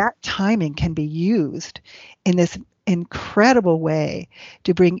 So that timing can be used in this incredible way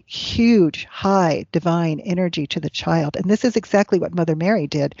to bring huge, high divine energy to the child. And this is exactly what Mother Mary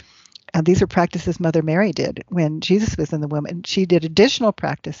did. And these are practices Mother Mary did when Jesus was in the womb. And she did additional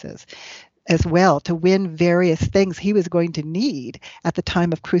practices as well to win various things he was going to need at the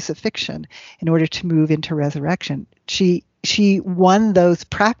time of crucifixion in order to move into resurrection. She won those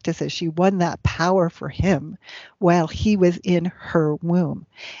practices. She won that power for him while he was in her womb.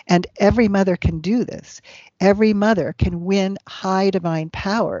 And every mother can do this. Every mother can win high divine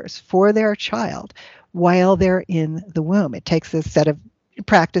powers for their child while they're in the womb. It takes a set of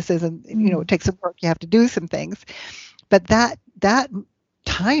practices, and it takes some work. You have to do some things, but that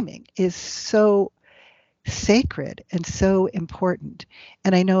timing is so sacred and so important.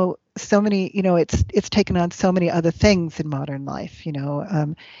 And I know so many, it's taken on so many other things in modern life,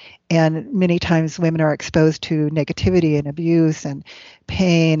 and many times women are exposed to negativity and abuse and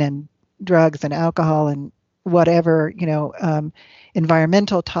pain and drugs and alcohol and whatever,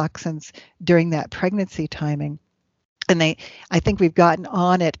 environmental toxins during that pregnancy timing. And I think we've gotten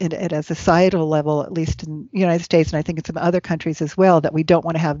on it at a societal level, at least in the United States, and I think in some other countries as well, that we don't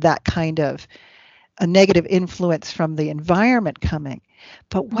want to have that kind of a negative influence from the environment coming.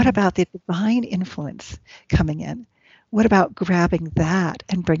 But what about the divine influence coming in? What about grabbing that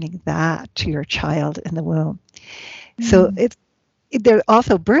and bringing that to your child in the womb? So there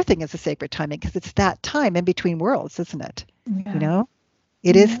also birthing is a sacred timing, because it's that time in between worlds, isn't it? Yeah.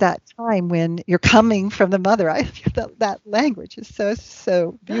 It is that time when you're coming from the mother. That language is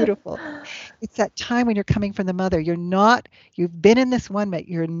so beautiful. It's that time when you're coming from the mother. You've been in this one, but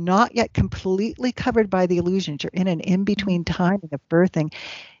you're not yet completely covered by the illusions. You're in an in-between timing of birthing.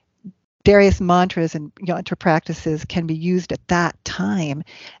 Various mantras and yantra practices can be used at that time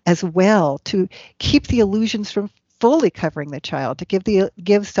as well to keep the illusions from fully covering the child, to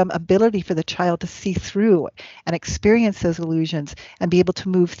give some ability for the child to see through and experience those illusions and be able to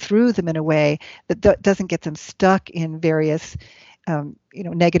move through them in a way that doesn't get them stuck in various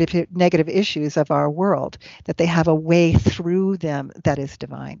negative issues of our world, that they have a way through them that is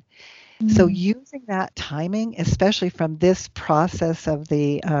divine. So using that timing, especially from this process of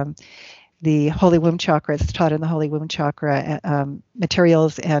the Holy Womb Chakra, it's taught in the Holy Womb Chakra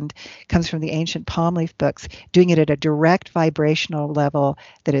materials and comes from the ancient palm leaf books, doing it at a direct vibrational level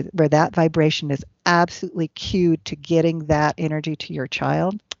where that vibration is absolutely cued to getting that energy to your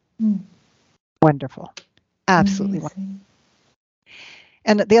child. Wonderful. Absolutely wonderful.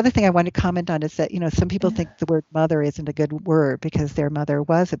 And the other thing I want to comment on is that, some people think the word mother isn't a good word because their mother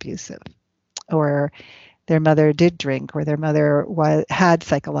was abusive, or their mother did drink, or their mother had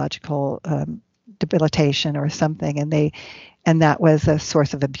psychological debilitation or something, and that was a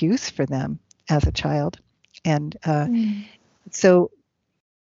source of abuse for them as a child. And so,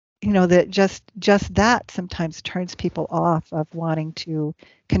 that just that sometimes turns people off of wanting to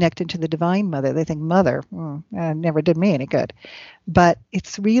connect into the Divine Mother. They think, mother, never did me any good. But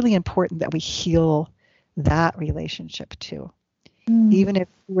it's really important that we heal that relationship too. Even if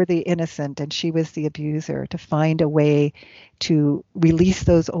we were the innocent and she was the abuser, to find a way to release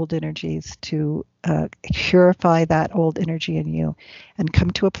those old energies, to purify that old energy in you and come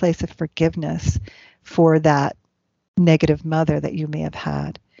to a place of forgiveness for that negative mother that you may have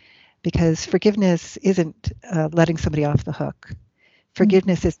had. Because forgiveness isn't letting somebody off the hook.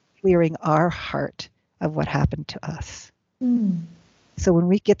 Forgiveness is clearing our heart of what happened to us. So when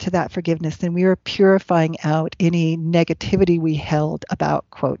we get to that forgiveness, then we are purifying out any negativity we held about,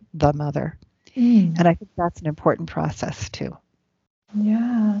 quote, the mother. And I think that's an important process too.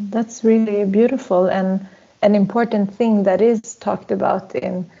 Yeah, that's really beautiful and an important thing that is talked about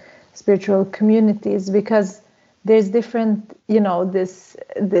in spiritual communities, because there's different,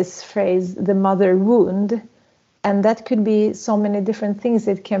 this phrase, the mother wound, and that could be so many different things.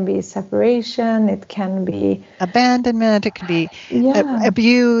 It can be separation, it can be abandonment, it can be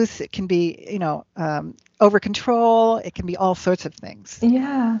abuse, it can be, over control, it can be all sorts of things.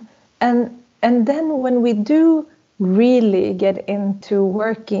 Yeah, and then when we do really get into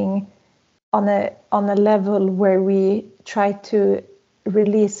working on a level where we try to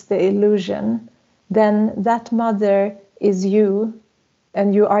release the illusion, then that mother is you,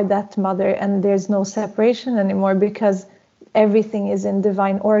 and you are that mother, and there's no separation anymore, because everything is in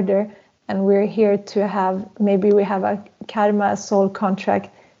divine order, and we're here to have, maybe we have a karma, a soul contract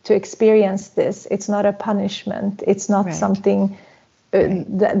to experience this. It's not a punishment. It's not something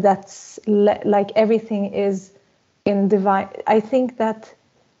that's like everything is in divine. I think that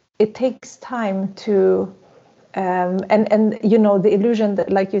it takes time to and the illusion that,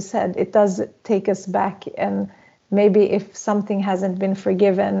 like you said, it does take us back, and maybe if something hasn't been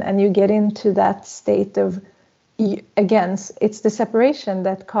forgiven and you get into that state of, again, it's the separation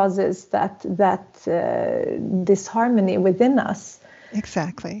that causes that disharmony within us.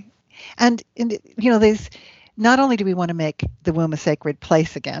 Exactly. And there's, not only do we want to make the womb a sacred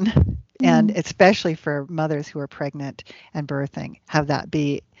place again, and especially for mothers who are pregnant and birthing, have that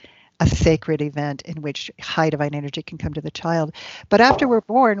be a sacred event in which high divine energy can come to the child. But after we're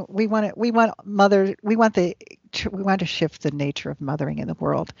born, we want to shift the nature of mothering in the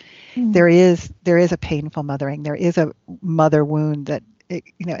world. There is a painful mothering. There is a mother wound that it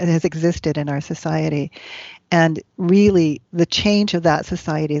has existed in our society, and really the change of that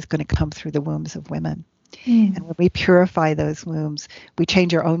society is going to come through the wombs of women. And when we purify those wombs, we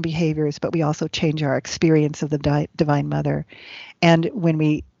change our own behaviors, but we also change our experience of the Divine Mother. And when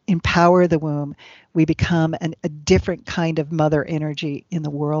we empower the womb, we become a different kind of mother energy in the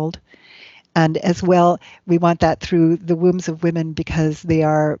world. And as well, we want that through the wombs of women, because they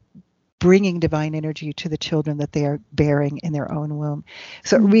are bringing divine energy to the children that they are bearing in their own womb.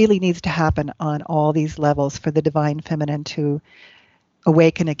 So it really needs to happen on all these levels for the divine feminine to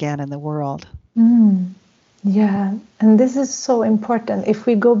awaken again in the world. Yeah, and this is so important. If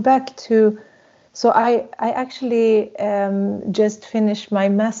we go back to, so I actually just finished my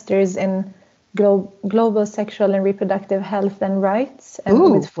master's in global sexual and reproductive health and rights, and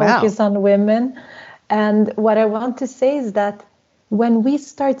with focus on women. And what I want to say is that when we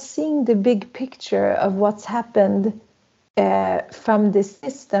start seeing the big picture of what's happened from the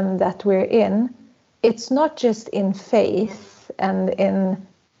system that we're in, it's not just in faith and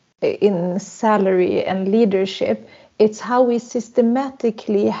in salary and leadership. It's how we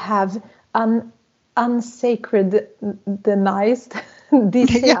systematically have desacredized.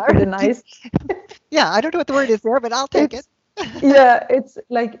 Yeah, I don't know what the word is there, but I'll take it. Yeah, it's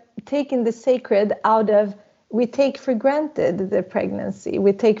like taking the sacred out of we take for granted the pregnancy,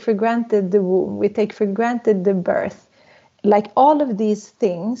 we take for granted the womb, we take for granted the birth. Like all of these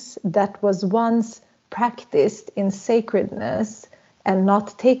things that was once practiced in sacredness and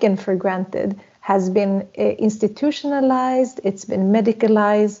not taken for granted has been institutionalized, it's been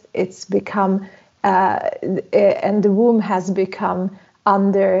medicalized, it's become, and the womb has become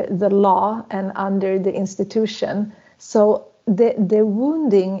under the law and under the institution. So the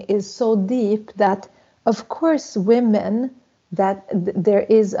wounding is so deep that, of course, women, that there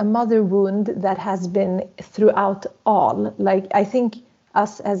is a mother wound that has been throughout all. Like, I think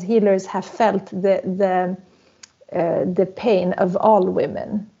us as healers have felt the pain of all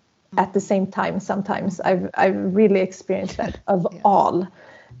women at the same time. Sometimes I've really experienced that of all,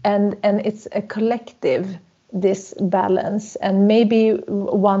 and it's a collective, this balance. And maybe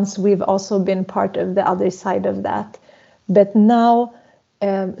once we've also been part of the other side of that, but now,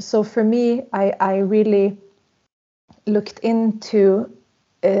 so for me, I really looked into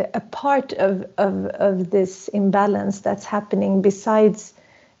a part of this imbalance that's happening besides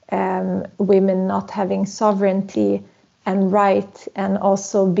women not having sovereignty and right, and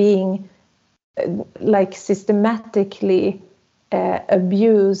also being like systematically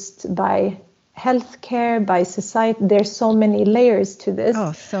abused by healthcare, by society. There's so many layers to this.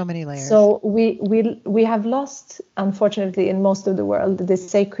 Oh, so many layers. So we have lost, unfortunately, in most of the world, this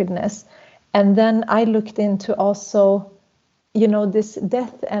sacredness. And then I looked into also, this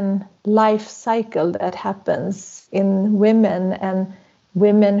death and life cycle that happens in women, and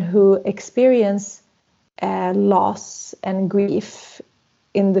women who experience loss and grief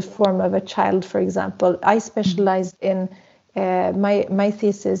in the form of a child, for example. I specialized in, my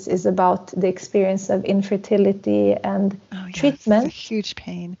thesis is about the experience of infertility and treatment. It's a huge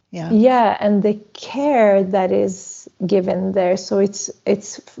pain. Yeah, and the care that is given there. So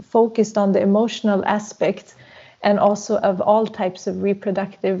it's focused on the emotional aspect, and also of all types of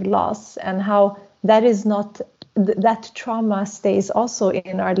reproductive loss, and how that is not, that trauma stays also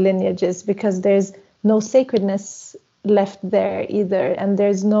in our lineages, because there's no sacredness left there either, and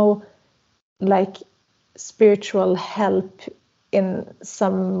there's no like spiritual help in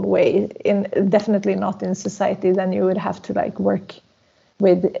some way, definitely not in society. Then you would have to like work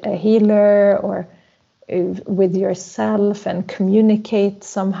with a healer or with yourself and communicate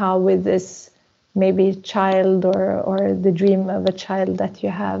somehow with this maybe child or the dream of a child that you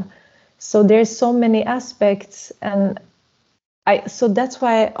have. So there's so many aspects, and so that's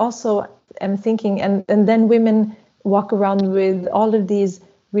why I also am thinking, and then women walk around with all of these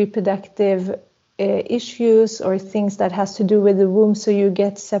reproductive issues or things that has to do with the womb, so you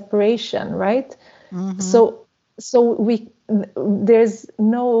get separation, right? Mm-hmm. So there's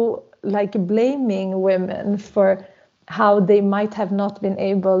no like blaming women for how they might have not been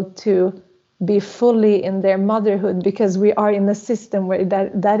able to be fully in their motherhood, because we are in a system where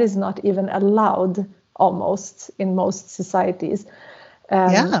that is not even allowed almost in most societies.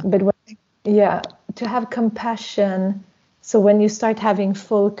 But to have compassion. So when you start having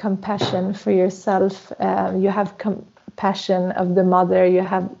full compassion for yourself, you have compassion of the mother, you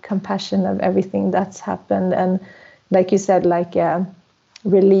have compassion of everything that's happened. And like you said, like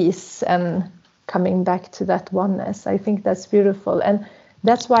release and coming back to that oneness. I think that's beautiful. And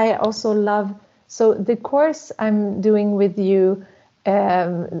that's why I also love, so the course I'm doing with you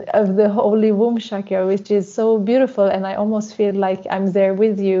of the Holy Womb Chakra, which is so beautiful. And I almost feel like I'm there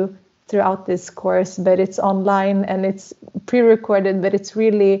with you throughout this course, but it's online and it's pre-recorded, but it's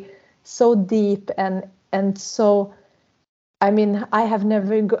really so deep and so, I mean, I have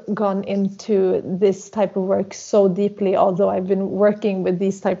never gone into this type of work so deeply, although I've been working with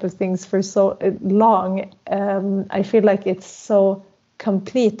these type of things for so long. I feel like it's so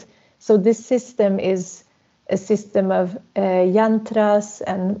complete. So this system is a system of yantras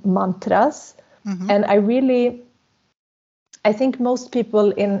and mantras. Mm-hmm. And I think most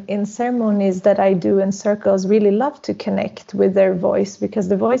people in ceremonies that I do in circles really love to connect with their voice, because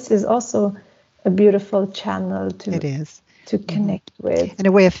the voice is also a beautiful channel to connect with. And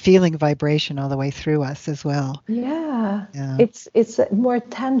a way of feeling vibration all the way through us as well. Yeah. It's more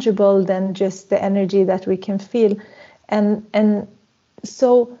tangible than just the energy that we can feel. And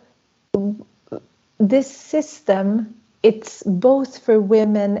so this system, it's both for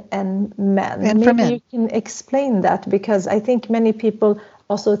women and men. And for men. You can explain that, because I think many people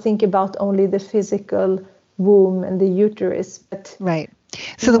also think about only the physical womb and the uterus. But right.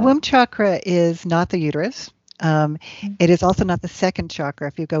 So the womb chakra is not the uterus. It is also not the second chakra.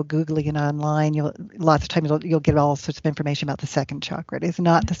 If you go Googling it online, lots of times you'll get all sorts of information about the second chakra. It is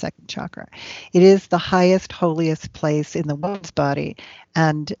not the second chakra. It is the highest, holiest place in the woman's body.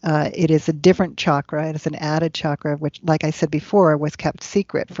 And it is a different chakra. It is an added chakra, which, like I said before, was kept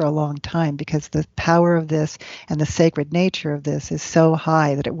secret for a long time because the power of this and the sacred nature of this is so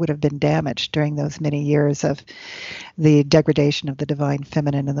high that it would have been damaged during those many years of the degradation of the divine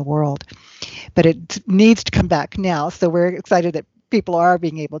feminine in the world. But it needs to come back now. So we're excited that people are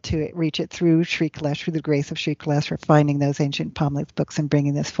being able to reach it through Sri Kailash, through the grace of Sri Kailash, for finding those ancient palm leaf books and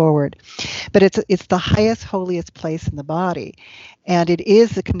bringing this forward. But it's the highest, holiest place in the body. And it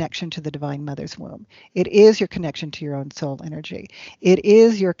is the connection to the Divine Mother's womb. It is your connection to your own soul energy. It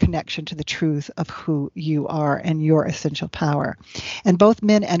is your connection to the truth of who you are and your essential power. And both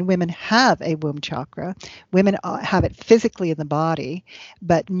men and women have a womb chakra. Women have it physically in the body,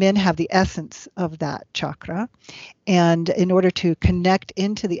 but men have the essence of that chakra. And in order to connect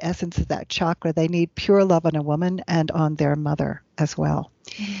into the essence of that chakra, they need pure love on a woman and on their mother as well.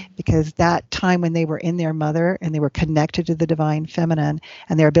 Because that time when they were in their mother and they were connected to the divine feminine,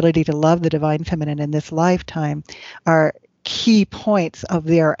 and their ability to love the divine feminine in this lifetime are key points of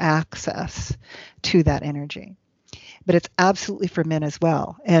their access to that energy. But it's absolutely for men as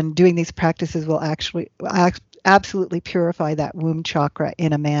well. And doing these practices will actually absolutely purify that womb chakra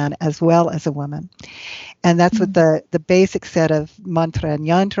in a man as well as a woman. And that's what the basic set of mantra and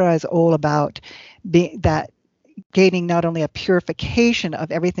yantra is all about, gaining not only a purification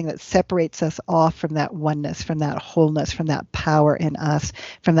of everything that separates us off from that oneness, from that wholeness, from that power in us,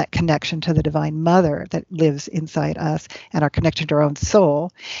 from that connection to the Divine Mother that lives inside us and our connection to our own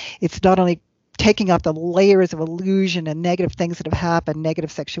soul. It's not only taking off the layers of illusion and negative things that have happened,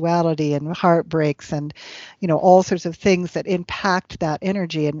 negative sexuality and heartbreaks and, all sorts of things that impact that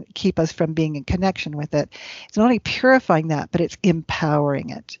energy and keep us from being in connection with it. It's not only purifying that, but it's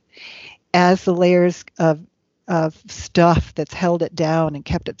empowering it. As the layers of stuff that's held it down and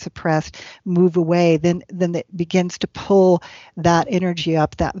kept it suppressed move away, then it begins to pull that energy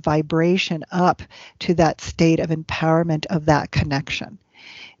up, that vibration up to that state of empowerment of that connection,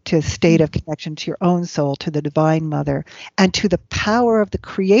 to a state of connection to your own soul, to the Divine Mother, and to the power of the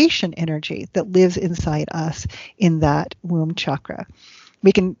creation energy that lives inside us in that womb chakra.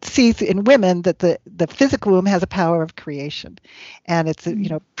 We can see in women that the physical womb has a power of creation, and it's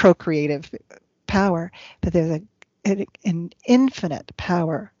procreative power, but there's an infinite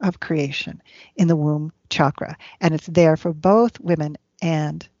power of creation in the womb chakra, and it's there for both women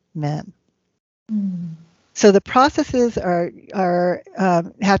and men. So the processes are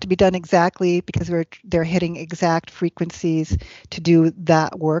have to be done exactly because they're hitting exact frequencies to do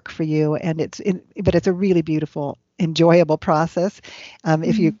that work for you, and but it's a really beautiful, enjoyable process.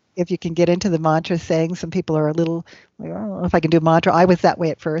 If you can get into the mantra saying, some people are a little, I don't know if I can do a mantra. I was that way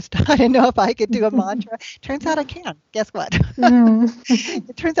at first. I didn't know if I could do a mantra. Turns out I can. Guess what?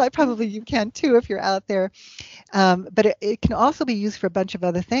 It turns out probably you can too if you're out there. But it can also be used for a bunch of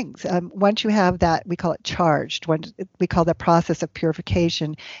other things. Once you have that, we call it charged. We call that process of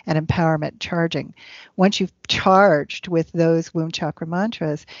purification and empowerment charging. Once you've charged with those womb chakra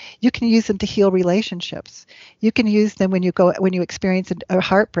mantras, you can use them to heal relationships. You can use them when you experience a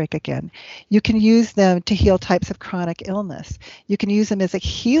heartbreak again. You can use them to heal types of chronic illness. You can use them as a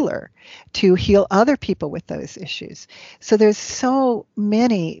healer to heal other people with those issues. So there's so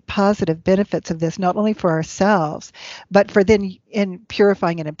many positive benefits of this, not only for ourselves, but for then in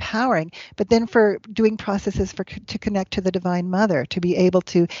purifying and empowering, but then for doing processes to connect to the Divine Mother, to be able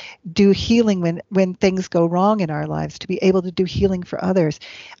to do healing when things go wrong in our lives, to be able to do healing for others.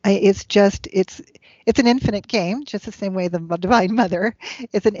 It's an infinite game, just the same way the Divine Mother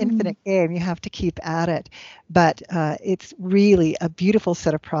is an infinite game. You have to keep at it. But it's really a beautiful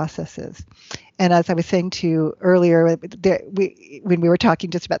set of processes. And as I was saying to you earlier, when we were talking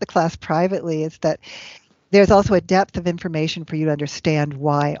just about the class privately, is that there's also a depth of information for you to understand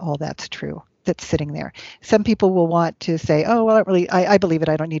why all that's true, that's sitting there. Some people will want to say, oh, well, I believe it.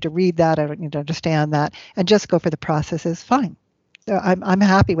 I don't need to read that. I don't need to understand that. And just go for the processes. Fine. So I'm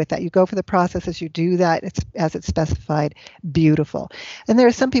happy with that. You go for the processes, you do that as it's specified, beautiful. And there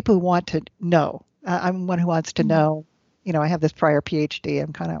are some people who want to know. I'm one who wants to know. I have this prior PhD.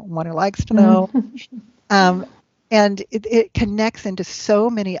 I'm kind of one who likes to know. And it connects into so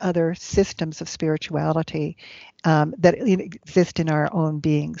many other systems of spirituality that exist in our own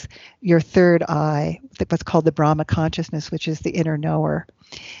beings. Your third eye, what's called the Brahma consciousness, which is the inner knower.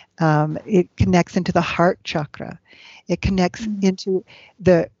 It connects into the heart chakra. It connects into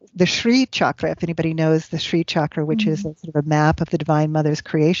the Shri chakra, if anybody knows the Shri chakra, which is a sort of a map of the Divine Mother's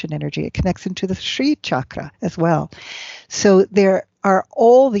creation energy, it connects into the Shri chakra as well. So there are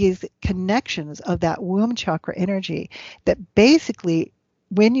all these connections of that womb chakra energy that basically,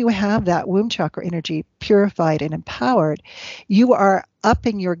 when you have that womb chakra energy purified and empowered, you are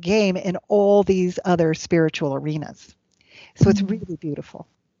upping your game in all these other spiritual arenas. So it's really beautiful.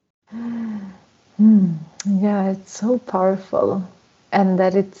 Yeah, it's so powerful. And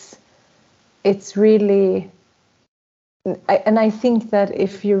that it's really, and I think that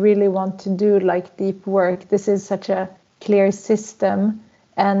if you really want to do like deep work, this is such a clear system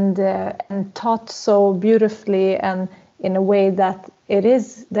and taught so beautifully and in a way that it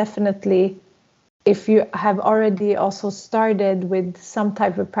is definitely, if you have already also started with some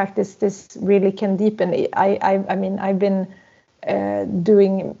type of practice, this really can deepen. I mean, I've been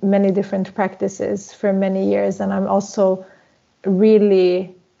doing many different practices for many years, and I'm also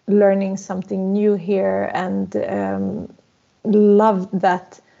really learning something new here, and love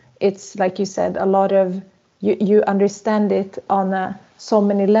that it's, like you said, a lot of you understand it on so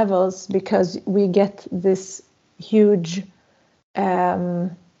many levels, because we get this huge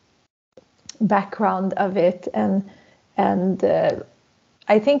background of it, and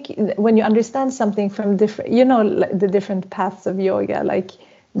I think when you understand something from different, the different paths of yoga, like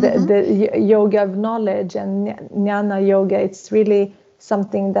the yoga of knowledge and jnana yoga, it's really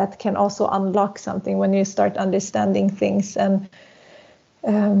something that can also unlock something when you start understanding things. And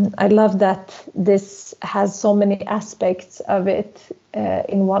I love that this has so many aspects of it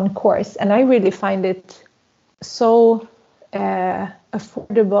in one course, and I really find it so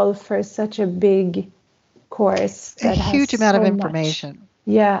affordable for such a big course. A huge amount of information. Much.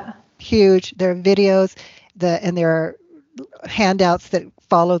 Yeah. Huge. There are videos, and there are handouts that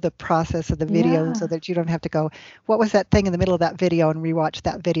follow the process of the video, so that you don't have to go, what was that thing in the middle of that video, and rewatch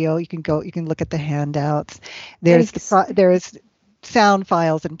that video. You can look at the handouts. There's there's sound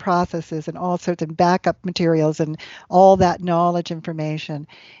files and processes and all sorts of backup materials and all that knowledge information.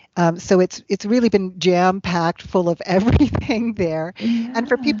 So it's really been jam-packed full of everything there. Yeah. And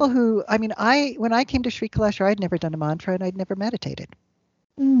for people who, when I came to Sri Kaleshwar, I'd never done a mantra and I'd never meditated.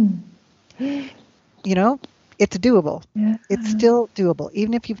 It's doable. Yeah. It's still doable.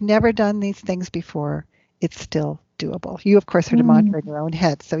 Even if you've never done these things before, it's still doable. You, of course, heard a mantra in your own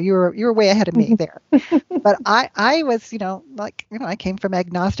head, so you're way ahead of me there. But I was, I came from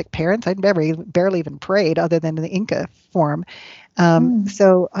agnostic parents. I'd barely even prayed other than in the Inca form.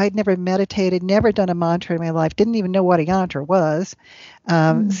 So I'd never meditated, never done a mantra in my life, didn't even know what a yantra was.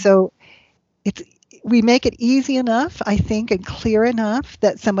 So we make it easy enough, I think, and clear enough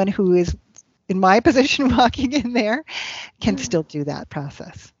that someone who is in my position walking in there can still do that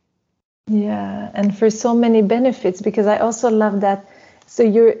process. Yeah, and for so many benefits, because I also love that. So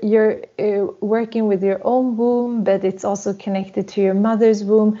you're working with your own womb, but it's also connected to your mother's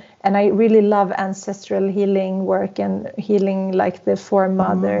womb. And I really love ancestral healing work and healing like the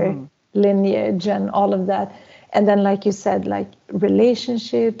foremother lineage and all of that. And then, like you said, like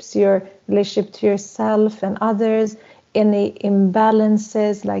relationships, your relationship to yourself and others, any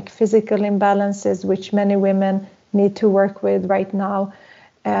imbalances, like physical imbalances, which many women need to work with right now.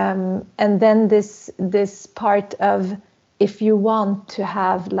 And then this part of, if you want to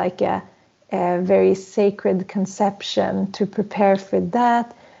have like a very sacred conception, to prepare for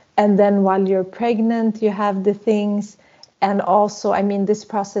that. And then while you're pregnant, you have the things. And also, this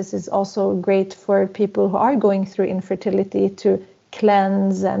process is also great for people who are going through infertility, to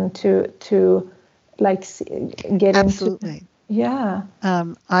cleanse and to like get Absolutely. into. Yeah.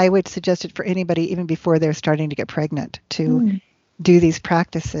 I would suggest it for anybody, even before they're starting to get pregnant, to do these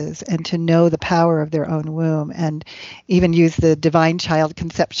practices and to know the power of their own womb, and even use the divine child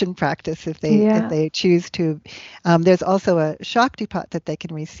conception practice if they choose to. There's also a Shaktipat that they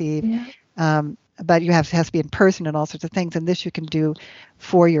can receive, but it has to be in person and all sorts of things. And this you can do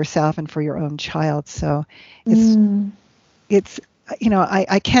for yourself and for your own child. So it's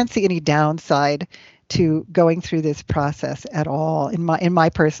I can't see any downside to going through this process at all, in my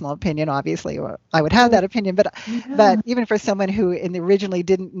personal opinion. Obviously, I would have that opinion, but even for someone who originally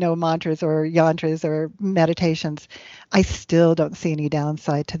didn't know mantras or yantras or meditations, I still don't see any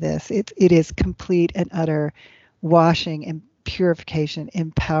downside to this. It is complete and utter washing and purification,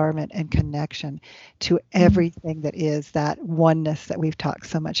 empowerment, and connection to everything that is that oneness that we've talked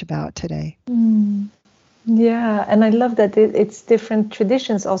so much about today. Yeah, and I love that it's different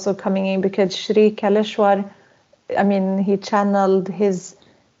traditions also coming in, because Sri Kaleshwar, he channeled his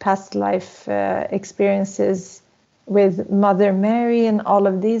past life experiences with Mother Mary and all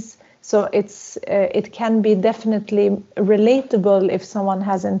of these So it can be definitely relatable if someone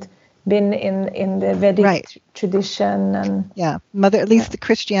hasn't been in the Vedic tradition. And at least the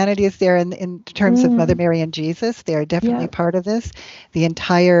Christianity is there in terms of Mother Mary and Jesus. They are definitely part of this. The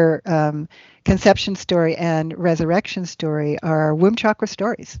entire conception story and resurrection story are womb chakra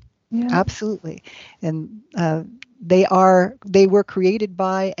stories. Absolutely. And they were created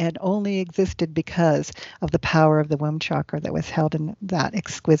by and only existed because of the power of the womb chakra that was held in that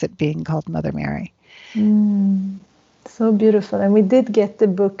exquisite being called Mother Mary. So beautiful. And we did get the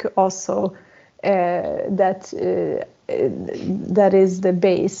book also that is the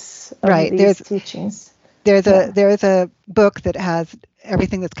base of these teachings. There's a book that has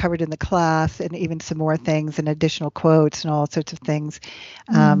everything that's covered in the class and even some more things and additional quotes and all sorts of things,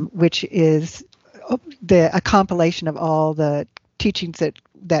 which is a compilation of all the teachings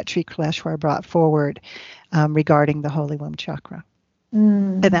that Sri Kaleshwar brought forward regarding the Holy Womb Chakra.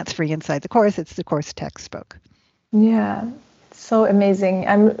 And that's free inside the course. It's the course textbook. Yeah, so amazing.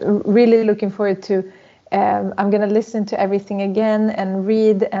 I'm really looking forward to, I'm going to listen to everything again and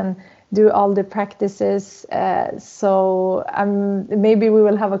read and do all the practices. So maybe we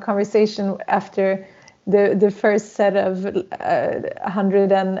will have a conversation after the first set of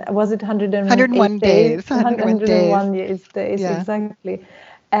 101 days. 101 days, exactly.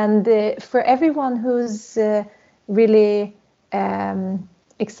 And for everyone who's really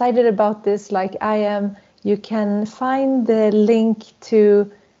excited about this, like I am, you can find the link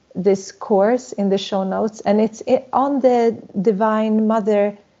to this course in the show notes, and it's on the Divine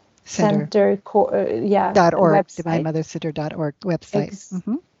Mother Center .org, DivineMotherCenter.org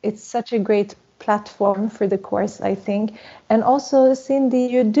website. It's such a great platform for the course, I think. And also, Cindy,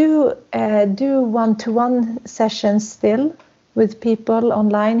 you do one-to-one sessions still with people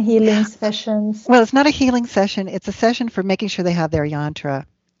online, healing sessions? Well, it's not a healing session. It's a session for making sure they have their yantra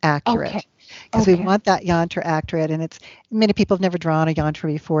accurate. Because we want that yantra accurate, and many people have never drawn a yantra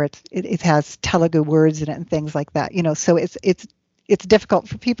before. It has Telugu words in it and things like that, so it's difficult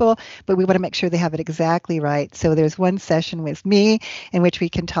for people, but we want to make sure they have it exactly right. So there's one session with me in which we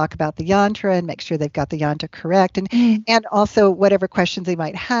can talk about the yantra and make sure they've got the yantra correct, and also whatever questions they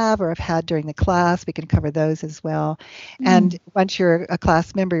might have or have had during the class, we can cover those as well. And once you're a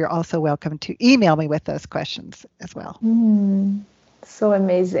class member, you're also welcome to email me with those questions as well. So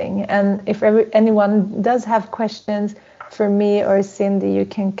amazing. And if anyone does have questions for me or Cindy, you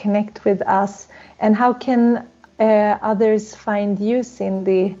can connect with us. And how can others find you,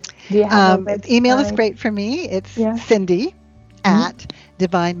 Cindy? Do you have a website? Email is great for me. It's Cindy at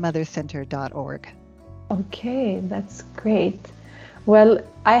DivineMotherCenter.org. Okay, that's great. Well,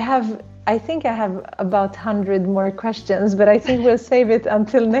 I think I have about 100 more questions, but I think we'll save it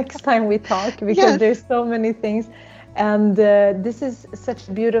until next time we talk, because there's so many things. And this is such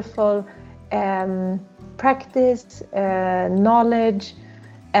beautiful practice, knowledge,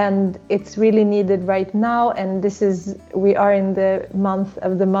 and it's really needed right now. And we are in the month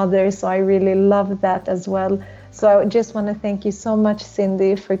of the mother, so I really love that as well. So I just want to thank you so much,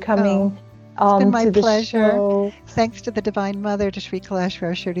 Cindy, for coming on it's been my to the pleasure. show. Thanks to the Divine Mother, to Sri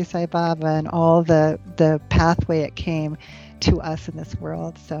Kaleshwar, Shirdi Sai Baba, and all the pathway it came to us in this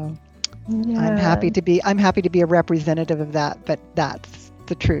world. So I'm happy to be a representative of that, but that's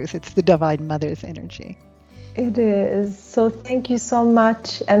the truth. It's the Divine Mother's energy. It is. So thank you so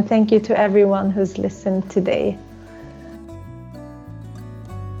much, and thank you to everyone who's listened today.